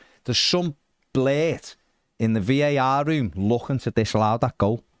know there's some blade in the VAR room looking to disallow that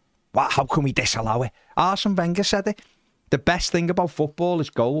goal. How can we disallow it? Arsene Wenger said it. The best thing about football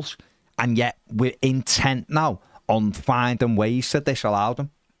is goals, and yet we're intent now on finding ways to disallow them.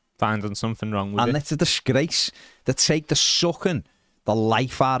 Finding something wrong with it. And it's a disgrace. They take sucking the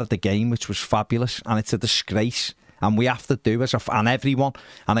life out of the game, which was fabulous, and it's a disgrace. And we have to do as and everyone.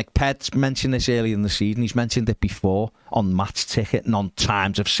 And like Ped's mentioned this earlier in the season. He's mentioned it before on match ticket and on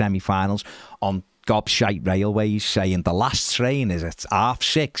times of semi-finals, on gobshite railways, saying the last train is at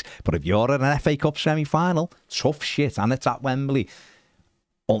 6:30. But if you're in an FA Cup semi-final, tough shit, and it's at Wembley.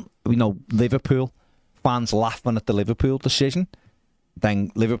 You know, Liverpool fans laughing at the Liverpool decision.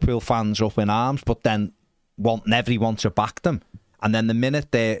 Then Liverpool fans up in arms, but then wanting everyone to back them. And then the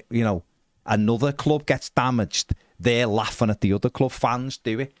minute they, you know, another club gets damaged, they're laughing at the other club. Fans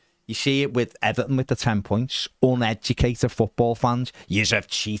do it. You see it with Everton with the 10 points. Uneducated football fans. You have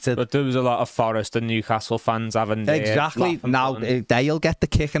cheated. But there was a lot of Forest and Newcastle fans having exactly. Now they'll get the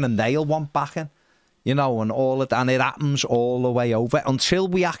kicking and they'll want backing. You know, and all it, and it happens all the way over until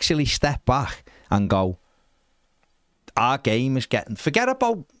we actually step back and go, our game is getting... Forget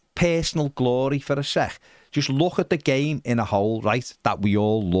about personal glory for a sec. Just look at the game in a whole, right, that we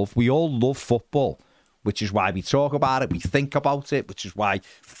all love. We all love football, which is why we talk about it, we think about it, which is why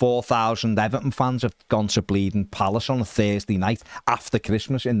 4,000 Everton fans have gone to Bleeding Palace on a Thursday night after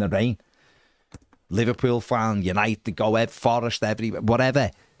Christmas in the rain. Liverpool fan, United, go Forest, everywhere, whatever.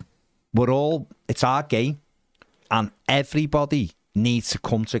 It's our game, and everybody needs to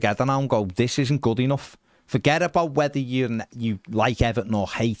come together now and go, this isn't good enough. Forget about whether you like Everton or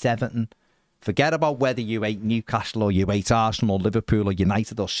hate Everton. Forget about whether you hate Newcastle or you hate Arsenal or Liverpool or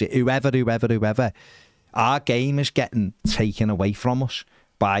United or City, whoever. Our game is getting taken away from us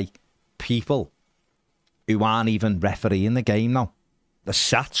by people who aren't even refereeing the game now. They're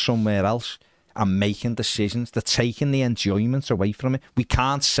sat somewhere else and making decisions. They're taking the enjoyment away from it. We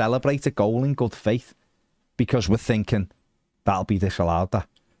can't celebrate a goal in good faith because we're thinking that'll be disallowed.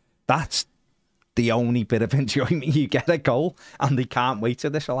 That's the only bit of enjoyment you get a goal, and they can't wait to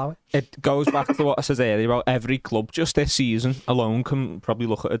disallow it. It goes back to what I said earlier about every club. Just this season alone can probably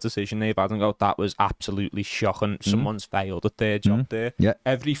look at a decision they've had and go, that was absolutely shocking. Someone's failed at their job there. Yeah.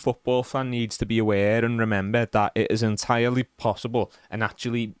 Every football fan needs to be aware and remember that it is entirely possible and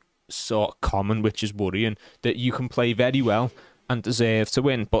actually sort of common, which is worrying, that you can play very well and deserve to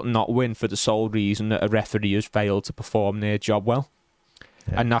win, but not win for the sole reason that a referee has failed to perform their job well.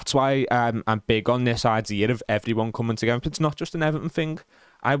 Yeah. And that's why I'm big on this idea of everyone coming together. It's not just an Everton thing.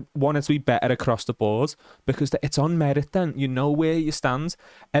 I want it to be better across the board because it's on merit then. You know where you stand.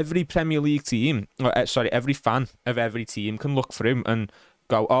 Every Premier League team, every fan of every team can look through and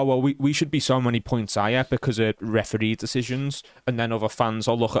go, oh, well, we should be so many points higher because of referee decisions. And then other fans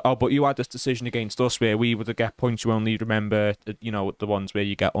will look at, oh, but you had this decision against us where we would get points. You only remember, the ones where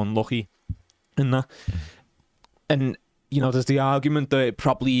you get unlucky and that. And there's the argument that it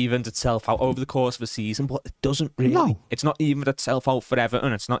probably evened itself out over the course of a season, but it doesn't really. No. It's not evened itself out for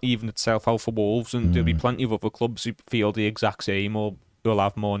Everton. It's not evened itself out for Wolves, and there'll be plenty of other clubs who feel the exact same or who'll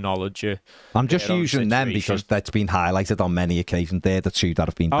have more knowledge. I'm just using them because that's been highlighted on many occasions. They're the two that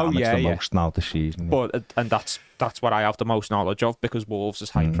have been damaged the most now this season. Yeah. But and that's what I have the most knowledge of because Wolves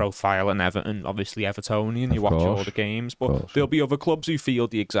is high profile and Everton, obviously Evertonian. You watch all the games, but there'll be other clubs who feel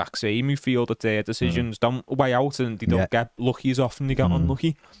the exact same, who feel that their decisions don't weigh out and they don't get lucky as often they get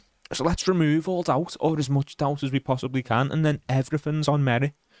unlucky. So let's remove all doubt or as much doubt as we possibly can, and then everything's on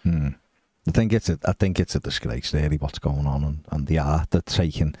merit. I think it's a disgrace, really, what's going on, and the art they're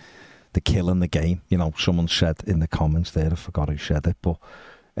taking, they're killing the game. Someone said in the comments there, I forgot who said it, but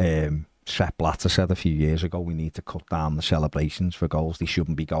Sepp Blatter said a few years ago, we need to cut down the celebrations for goals. They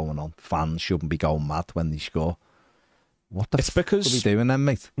shouldn't be going on. Fans shouldn't be going mad when they score. What the fuck are we doing then,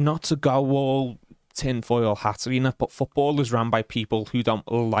 mate? Not to go all tinfoil hattery in it, but football is run by people who don't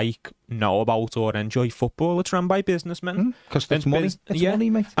know about or enjoy football. It's run by businessmen. Because it's money. It's money,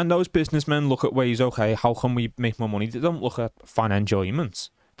 mate. And those businessmen look at ways, okay, how can we make more money? They don't look at fan enjoyment.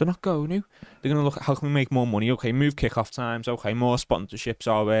 They're not going to. They're going to look at how can we make more money? Okay, move kickoff times. Okay, more sponsorships.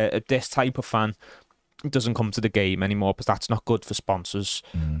 Or this type of fan doesn't come to the game anymore because that's not good for sponsors.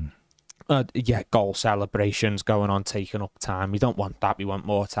 Goal celebrations going on, taking up time. We don't want that. We want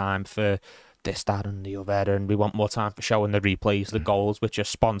more time for this, that and the other, and we want more time for showing the replays, the goals which are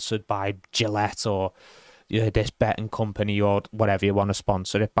sponsored by Gillette or this betting company or whatever you want to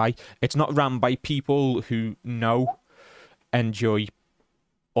sponsor it by. It's not run by people who enjoy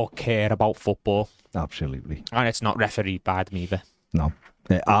or care about football. Absolutely. And it's not refereed by them either. No.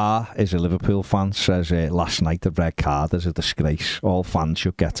 R is a Liverpool fan, says last night the red card is a disgrace. All fans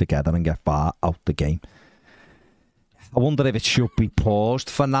should get together and get VAR out the game. I wonder if it should be paused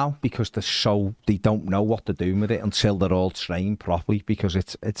for now because they don't know what to do with it until they're all trained properly because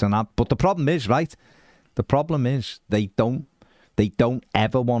it's an app. But the problem is, right? The problem is they don't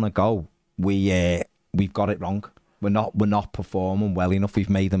ever want to go. We've got it wrong. We're not performing well enough. We've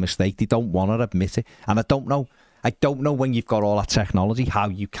made a mistake. They don't want to admit it. And I don't know when you've got all that technology how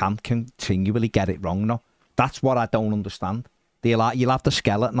you can continually get it wrong now. That's what I don't understand. You'll have the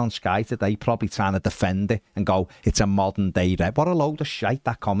skeleton on Sky today probably trying to defend it and go, it's a modern day red. What a load of shite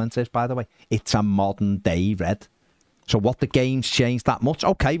that comment is, by the way. It's a modern day red. So what, the game's changed that much?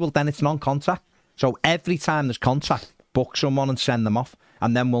 Okay, well then it's non-contact. So every time there's contact, book someone and send them off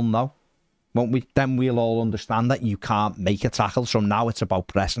and then we'll know. Won't we? Then we'll all understand that you can't make a tackle. So now it's about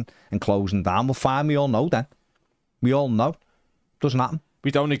pressing and closing down. Well, fine, we all know then. We all know. Doesn't happen. We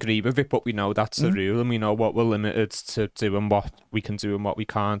don't agree with it, but we know that's the rule and we know what we're limited to do and what we can do and what we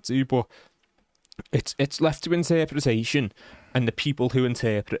can't do. But it's left to interpretation, and the people who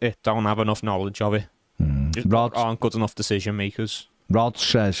interpret it don't have enough knowledge of it. Just aren't good enough decision makers. Rod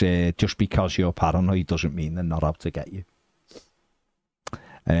says just because you're paranoid doesn't mean they're not out to get you.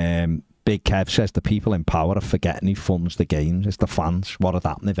 Big Kev says the people in power are forgetting who funds the games. It's the fans. What would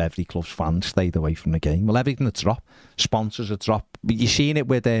happen if every club's fans stayed away from the game? Well, everything would drop. Sponsors would drop. But you're seeing it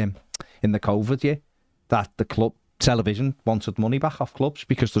with in the COVID year that the club television wanted money back off clubs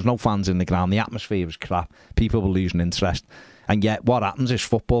because there's no fans in the ground. The atmosphere was crap. People were losing interest. And yet what happens is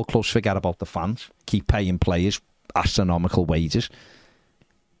football clubs forget about the fans, keep paying players astronomical wages.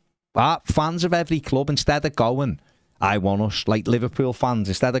 But fans of every club, instead of going, I want us, like Liverpool fans,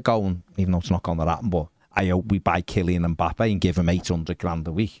 instead of going, even though it's not going to happen, but I hope we buy Kylian Mbappe and give him 800 grand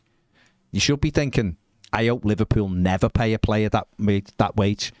a week. You should be thinking, I hope Liverpool never pay a player that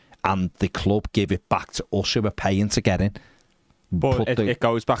wage and the club give it back to us who are paying to get in. But it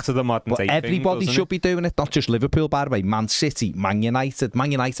goes back to the modern day everybody thing, should be doing it, not just Liverpool, by the way. Man City, Man United.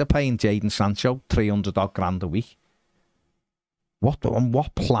 Man United are paying Jadon Sancho 300 odd grand a week. On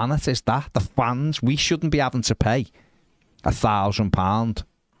what planet is that? The fans, we shouldn't be having to pay £1,000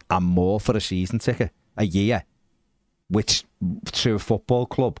 and more for a season ticket a year, which to a football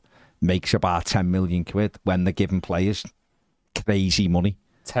club makes about 10 million quid when they're giving players crazy money.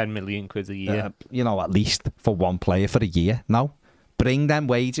 10 million quid a year. At least for one player for a year. No. Bring them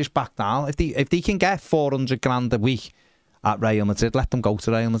wages back down. If they can get 400 grand a week at Real Madrid, let them go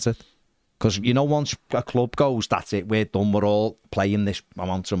to Real Madrid. Because, once a club goes, that's it, we're done, we're all playing this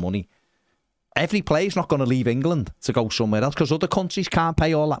amount of money. Every player's not going to leave England to go somewhere else because other countries can't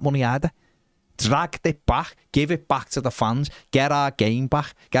pay all that money either. Drag it back, give it back to the fans, get our game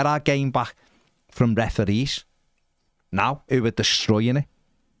back from referees now who are destroying it.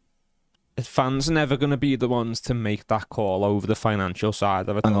 Fans are never going to be the ones to make that call over the financial side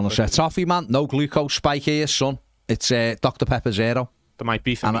of it. I'm going to say, Toffee, man, no glucose spike here, son. It's Dr. Pepper Zero. There might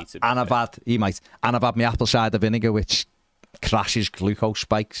be for me to be. And I've had my apple cider vinegar, which crashes glucose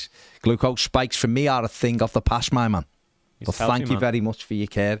spikes. Glucose spikes for me are a thing of the past, my man. But thank you very much for your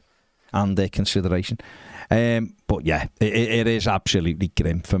care and consideration. But yeah, it is absolutely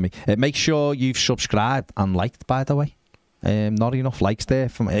grim for me. Make sure you've subscribed and liked, by the way. Not enough likes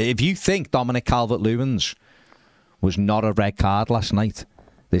there. If you think Dominic Calvert-Lewin's was not a red card last night,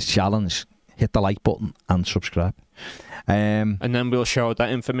 this challenge, hit the like button and subscribe. And then we'll show that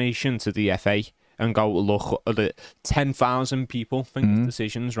information to the FA and go, look, 10,000 people think the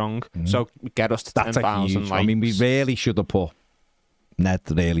decision's wrong. So get us to 10,000 likes. I mean, we really should have put... Ned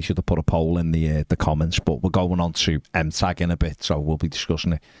really should have put a poll in the comments, but we're going on to M-Tag in a bit, so we'll be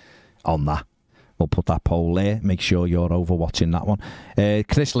discussing it on that. We'll put that poll there. Make sure you're over watching that one.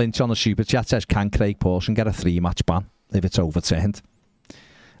 Chris Lynch on the Super Chat says, can Craig Pawson get a 3-match ban if it's overturned?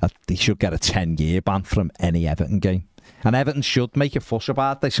 He should get a 10-year ban from any Everton game. And Everton should make a fuss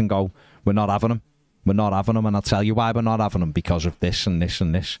about this and go, we're not having him. We're not having him, and I'll tell you why we're not having him, because of this and this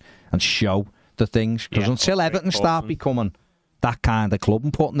and this, and show the things. Because until Everton start becoming that kind of club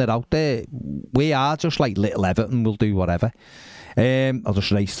and putting it out there, we are just like little Everton. We'll do whatever. I'll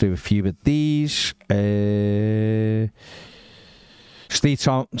just race through a few of these. Steve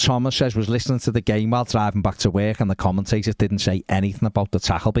Thomas says, was listening to the game while driving back to work and the commentators didn't say anything about the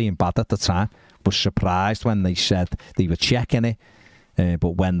tackle being bad at the time. Was surprised when they said they were checking it.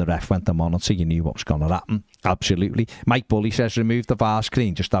 But when the ref went to monitor, you knew what was going to happen. Absolutely. Mike Bully says, remove the VAR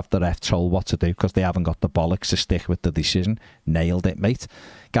screen just after the ref told what to do because they haven't got the bollocks to stick with the decision. Nailed it, mate.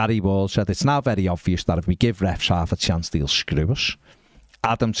 Gary Wall said, it's now very obvious that if we give refs half a chance, they'll screw us.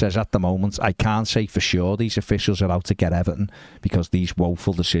 Adam says, at the moment, I can't say for sure these officials are out to get Everton because these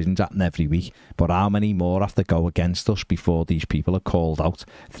woeful decisions happen every week. But how many more have to go against us before these people are called out?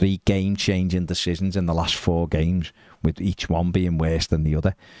 3 game-changing decisions in the last 4 games, with each one being worse than the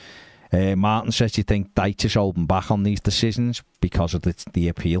other. Martin says, do you think Dyche is holding back on these decisions because of the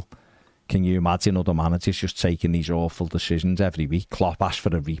appeal? Can you imagine other managers just taking these awful decisions every week? Klopp asked for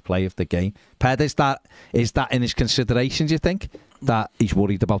a replay of the game. Ped, is that in his consideration, do you think, that he's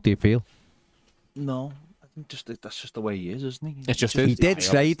worried about the appeal? No, I think that's just the way he is, isn't he? It's just he did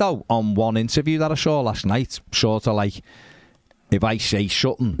say, though, on one interview that I saw last night, sort of like, if I say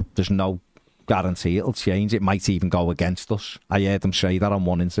something, there's no guarantee it'll change. It might even go against us. I heard him say that on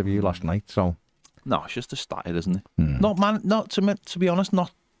one interview last night. So no, it's just a style, isn't it? Not to be honest,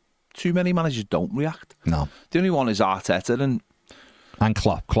 not too many managers don't react. No, the only one is Arteta and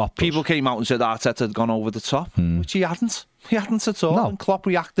Klopp. People came out and said Arteta had gone over the top, which he hadn't. He hadn't at all. No. And Klopp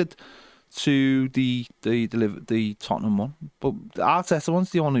reacted to the Tottenham one, but the Arteta one's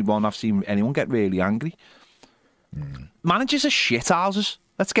the only one I've seen anyone get really angry. Managers are shithouses.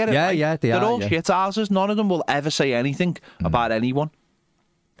 Let's get it right. Yeah, they're all shithouses. None of them will ever say anything about anyone,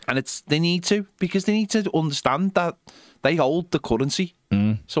 and they need to, because they need to understand that they hold the currency.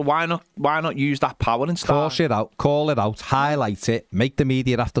 So why not use that power and start? Call it out, highlight it, make the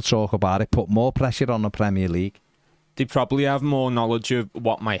media have to talk about it, put more pressure on the Premier League. They probably have more knowledge of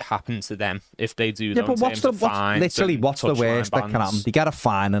what might happen to them if they do. Yeah, but what's the worst that can happen? They get a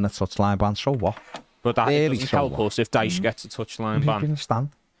fine and a touchline ban, so what? But that really doesn't help us if Dyche gets a touchline ban. Understand?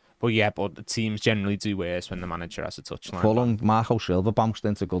 But the teams generally do worse when the manager has a touchline Fulham, ban. Marco Silva bounced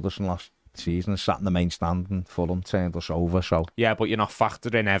into Goodison last season and sat in the main stand, and Fulham turned us over. So yeah, but you're not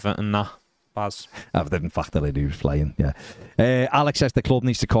factoring Everton, that, Baz. I didn't factor in who was playing. Yeah. Alex says the club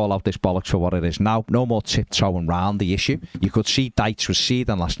needs to call out this bollocks for what it is now. No more tiptoeing round the issue. You could see Dyche was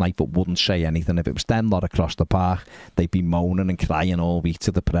seething last night, but wouldn't say anything. If it was them lot across the park, they'd be moaning and crying all week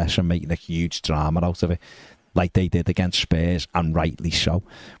to the press and making a huge drama out of it. like they did against Spurs, and rightly so.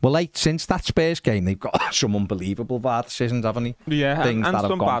 Well, like, since that Spurs game, they've got some unbelievable VAR decisions, haven't they? Yeah, Things and that have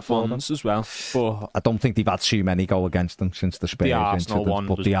some gone bad for ones as well. But I don't think they've had too many go against them since the Spurs Arsenal incident. one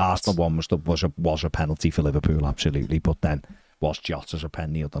But was the bad. Arsenal one was a penalty for Liverpool, absolutely. But then was Jota's a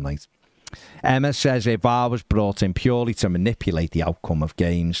pen the other night. Emma says if VAR was brought in purely to manipulate the outcome of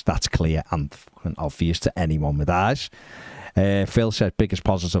games, that's clear and obvious to anyone with eyes. Phil said biggest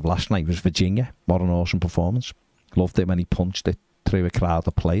positive last night was Virginia. What an awesome performance. Loved it when he punched it through a crowd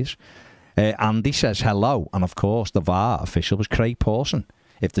of players. Andy says hello, and of course the VAR official was Craig Pawson.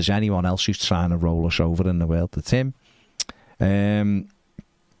 If there's anyone else who's trying to roll us over in the world, it's him.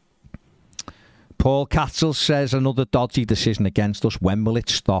 Paul Catzel says another dodgy decision against us. When will it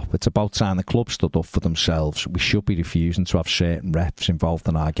stop? It's about time the club stood up for themselves. We should be refusing to have certain refs involved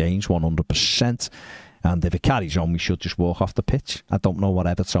in our games 100%. And if it carries on, we should just walk off the pitch. I don't know what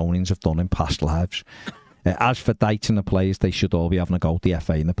Evertonians have done in past lives. As for Dyche and the players, they should all be having a go at the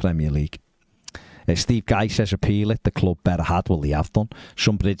FA in the Premier League. Steve Guy says appeal it. The club better had. Well, they have done.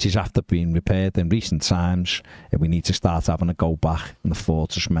 Some bridges after being repaired in recent times. We need to start having a go back, and the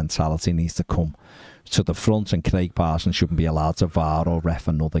fortress mentality needs to come to the front, and Craig Parsons shouldn't be allowed to VAR or ref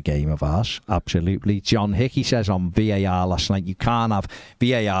another game of ours. Absolutely. John Hickey says on VAR last night, you can't have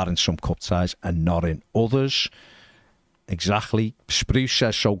VAR in some cup ties and not in others. Exactly. Spruce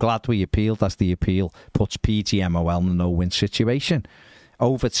says, so glad we appealed, as the appeal puts PGMOL in a no-win situation.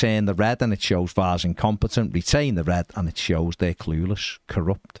 Overturn the red and it shows VAR's incompetent. Retain the red and it shows they're clueless,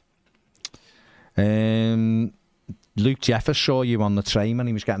 corrupt. Luke Jeffers saw you on the train when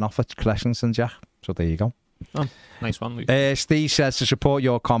he was getting off at Crescent, Jack. So there you go. Oh, nice one, Luke. Steve says, to support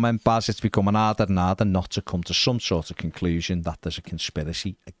your comment, Baz, it's becoming harder and harder not to come to some sort of conclusion that there's a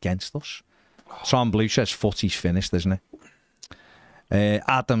conspiracy against us. Tom Blue says footy's finished, isn't it?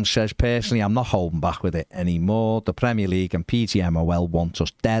 Adam says, personally, I'm not holding back with it anymore. The Premier League and PGMOL want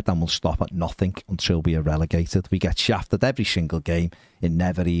us dead and will stop at nothing until we are relegated. We get shafted every single game. It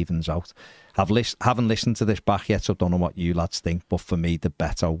never evens out. Haven't listened to this back yet, so I don't know what you lads think, but for me, the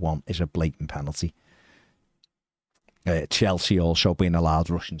better one is a blatant penalty. Chelsea also being allowed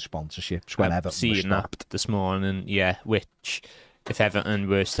Russian sponsorships whenever. I've seen that this morning, yeah, which, if Everton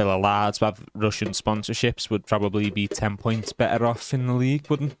were still allowed to have Russian sponsorships, would probably be 10 points better off in the league,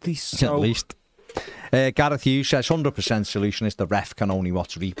 wouldn't they? So... At least. Gareth Hughes says 100% solution is the ref can only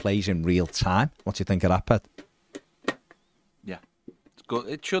watch replays in real time. What do you think of that, Pet? Yeah, it's good.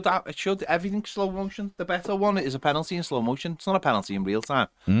 It should everything slow motion. The better one is a penalty in slow motion. It's not a penalty in real time.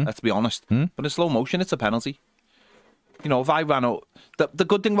 Let's be honest. But in slow motion, it's a penalty. You know, if I ran out, the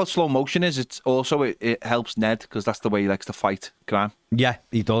good thing about slow motion is it helps Ned, because that's the way he likes to fight crime. Yeah,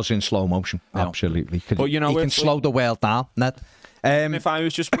 he does in slow motion. Yeah. Absolutely. But you know, he can slow the world down, Ned. If I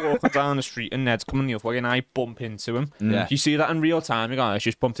was just walking down the street and Ned's coming the other way and I bump into him, you see that in real time. You guys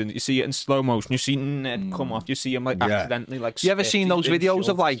just bumped into. You see it in slow motion. You see Ned come off. You see him accidentally You ever seen those videos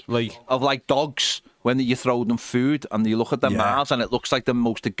of like dogs when you throw them food and you look at their mouths and it looks like the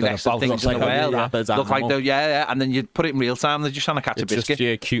most aggressive things in the world? Look like and then you put it in real time. They're just trying to catch a biscuit. It's just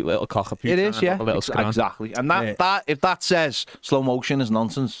a cute little cockapoo. It is, yeah, exactly. And that if that says slow motion is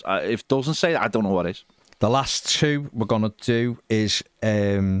nonsense, if it doesn't say that, I don't know what is. The last two we're going to do is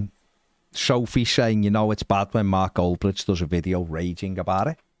Sophie saying, you know, it's bad when Mark Goldbridge does a video raging about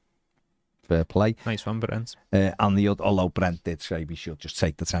it. Fair play. Nice one, Brent. And although Brent did say we should just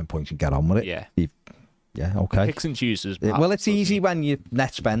take the 10 points and get on with it. Yeah. Yeah, okay. Picks and chooses. Well, it's easy when your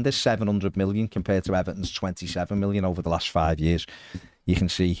net spend is 700 million compared to Everton's 27 million over the last 5 years. You can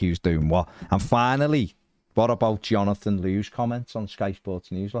see who's doing what. And finally, what about Jonathan Liu's comments on Sky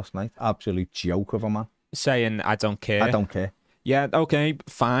Sports News last night? Absolute joke of a man. Saying, I don't care. I don't care. Yeah, okay,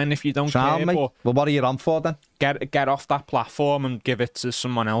 fine if you don't care. Mate. But well, what are you on for then? Get off that platform and give it to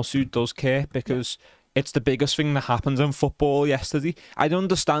someone else who does care, because it's the biggest thing that happened in football yesterday. I don't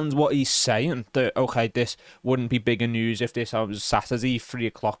understand what he's saying. That, okay, this wouldn't be bigger news if this was Saturday, 3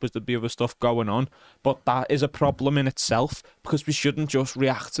 o'clock was there'd be other stuff going on. But that is a problem in itself, because we shouldn't just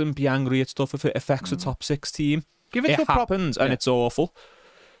react and be angry at stuff if it affects the top 6 team. Give it to happens and it's awful.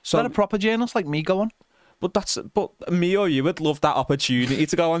 So let a proper journalist like me go on. But me or you would love that opportunity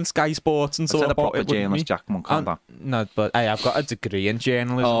to go on Sky Sports and talk about proper it. Journalist, Jack, come on, calm down. No, but hey, I've got a degree in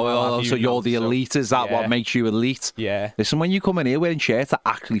journalism. So you're the elite. Is that what makes you elite? Yeah. Listen, when you come in here wearing shirts that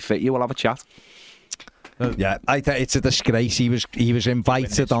actually fit you, we'll have a chat. Yeah, I think it's a disgrace. He was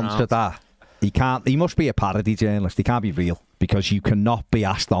invited onto that. He must be a parody journalist. He can't be real, because you cannot be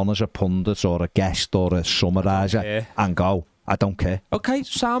asked on as a pundit or a guest or a summariser and go, I don't care. Okay,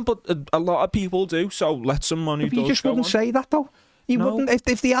 Sam, but a lot of people do, so let someone who does You just go wouldn't on. say that, though. You wouldn't.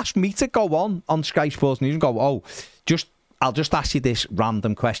 If they asked me to go on Sky Sports News and go, I'll just ask you this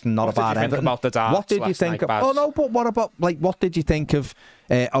random question, not about Everton. About the darts what did you think? But what about what did you think of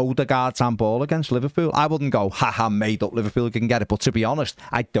Odegaard's handball against Liverpool? I wouldn't go, made up Liverpool can get it. But to be honest,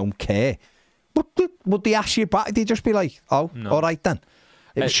 I don't care. Would they ask you back? They'd just be like, all right then.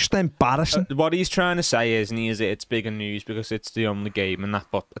 It was just embarrassing. What he's trying to say is it's bigger news because it's the only game, and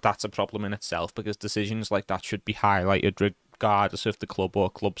but that's a problem in itself because decisions like that should be highlighted regardless of the club or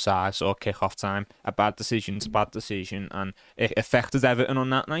club size or kick-off time. A bad decision's a bad decision, and it affected Everton on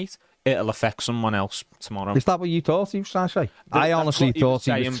that night. It'll affect someone else tomorrow. Is that what you thought he was trying to say? I honestly thought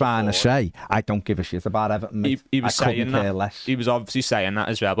he was trying to say, I don't give a shit about Everton. He was saying that. Less. He was obviously saying that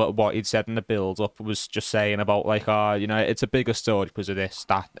as well, but what he'd said in the build-up was just saying about, like, it's a bigger story because of this,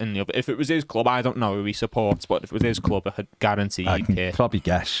 that, and the other. If it was his club, I don't know who he supports, but if it was his club, I could guarantee he'd care. I can probably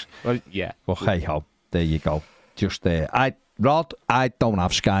guess. Well, yeah. Well, hey-ho. There you go. Just there. Rod, I don't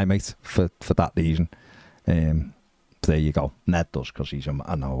have Sky, mate, for that reason. There you go. Ned does because he's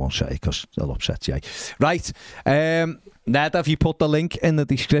I know I won't say because it'll upset you. Right. Ned, have you put the link in the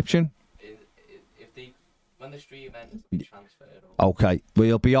description? When the stream ends, the transfer. Okay.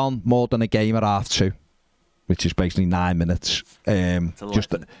 We'll be on More Than a Game at 2:30, which is basically 9 minutes.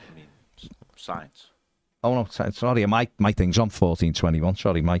 Science. Oh no, sorry, my thing's on 14:21.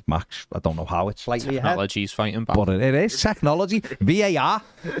 Sorry, my Max. I don't know how it's slightly Technology's fighting back. But it is technology.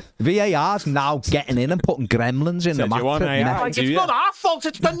 VAR's now getting in and putting gremlins in the match. It's not our fault.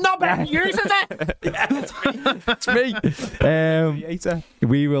 It's the knob who uses it. It's me.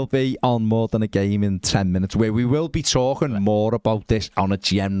 We will be on More Than a Game in 10 minutes, where we will be talking more about this on a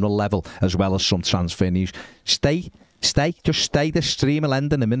general level as well as some transfer news. Stay. The stream will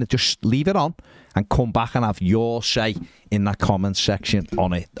end in a minute. Just leave it on and come back and have your say in that comment section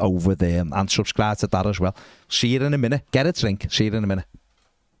on it over there and subscribe to that as well. See you in a minute. Get a drink. See you in a minute.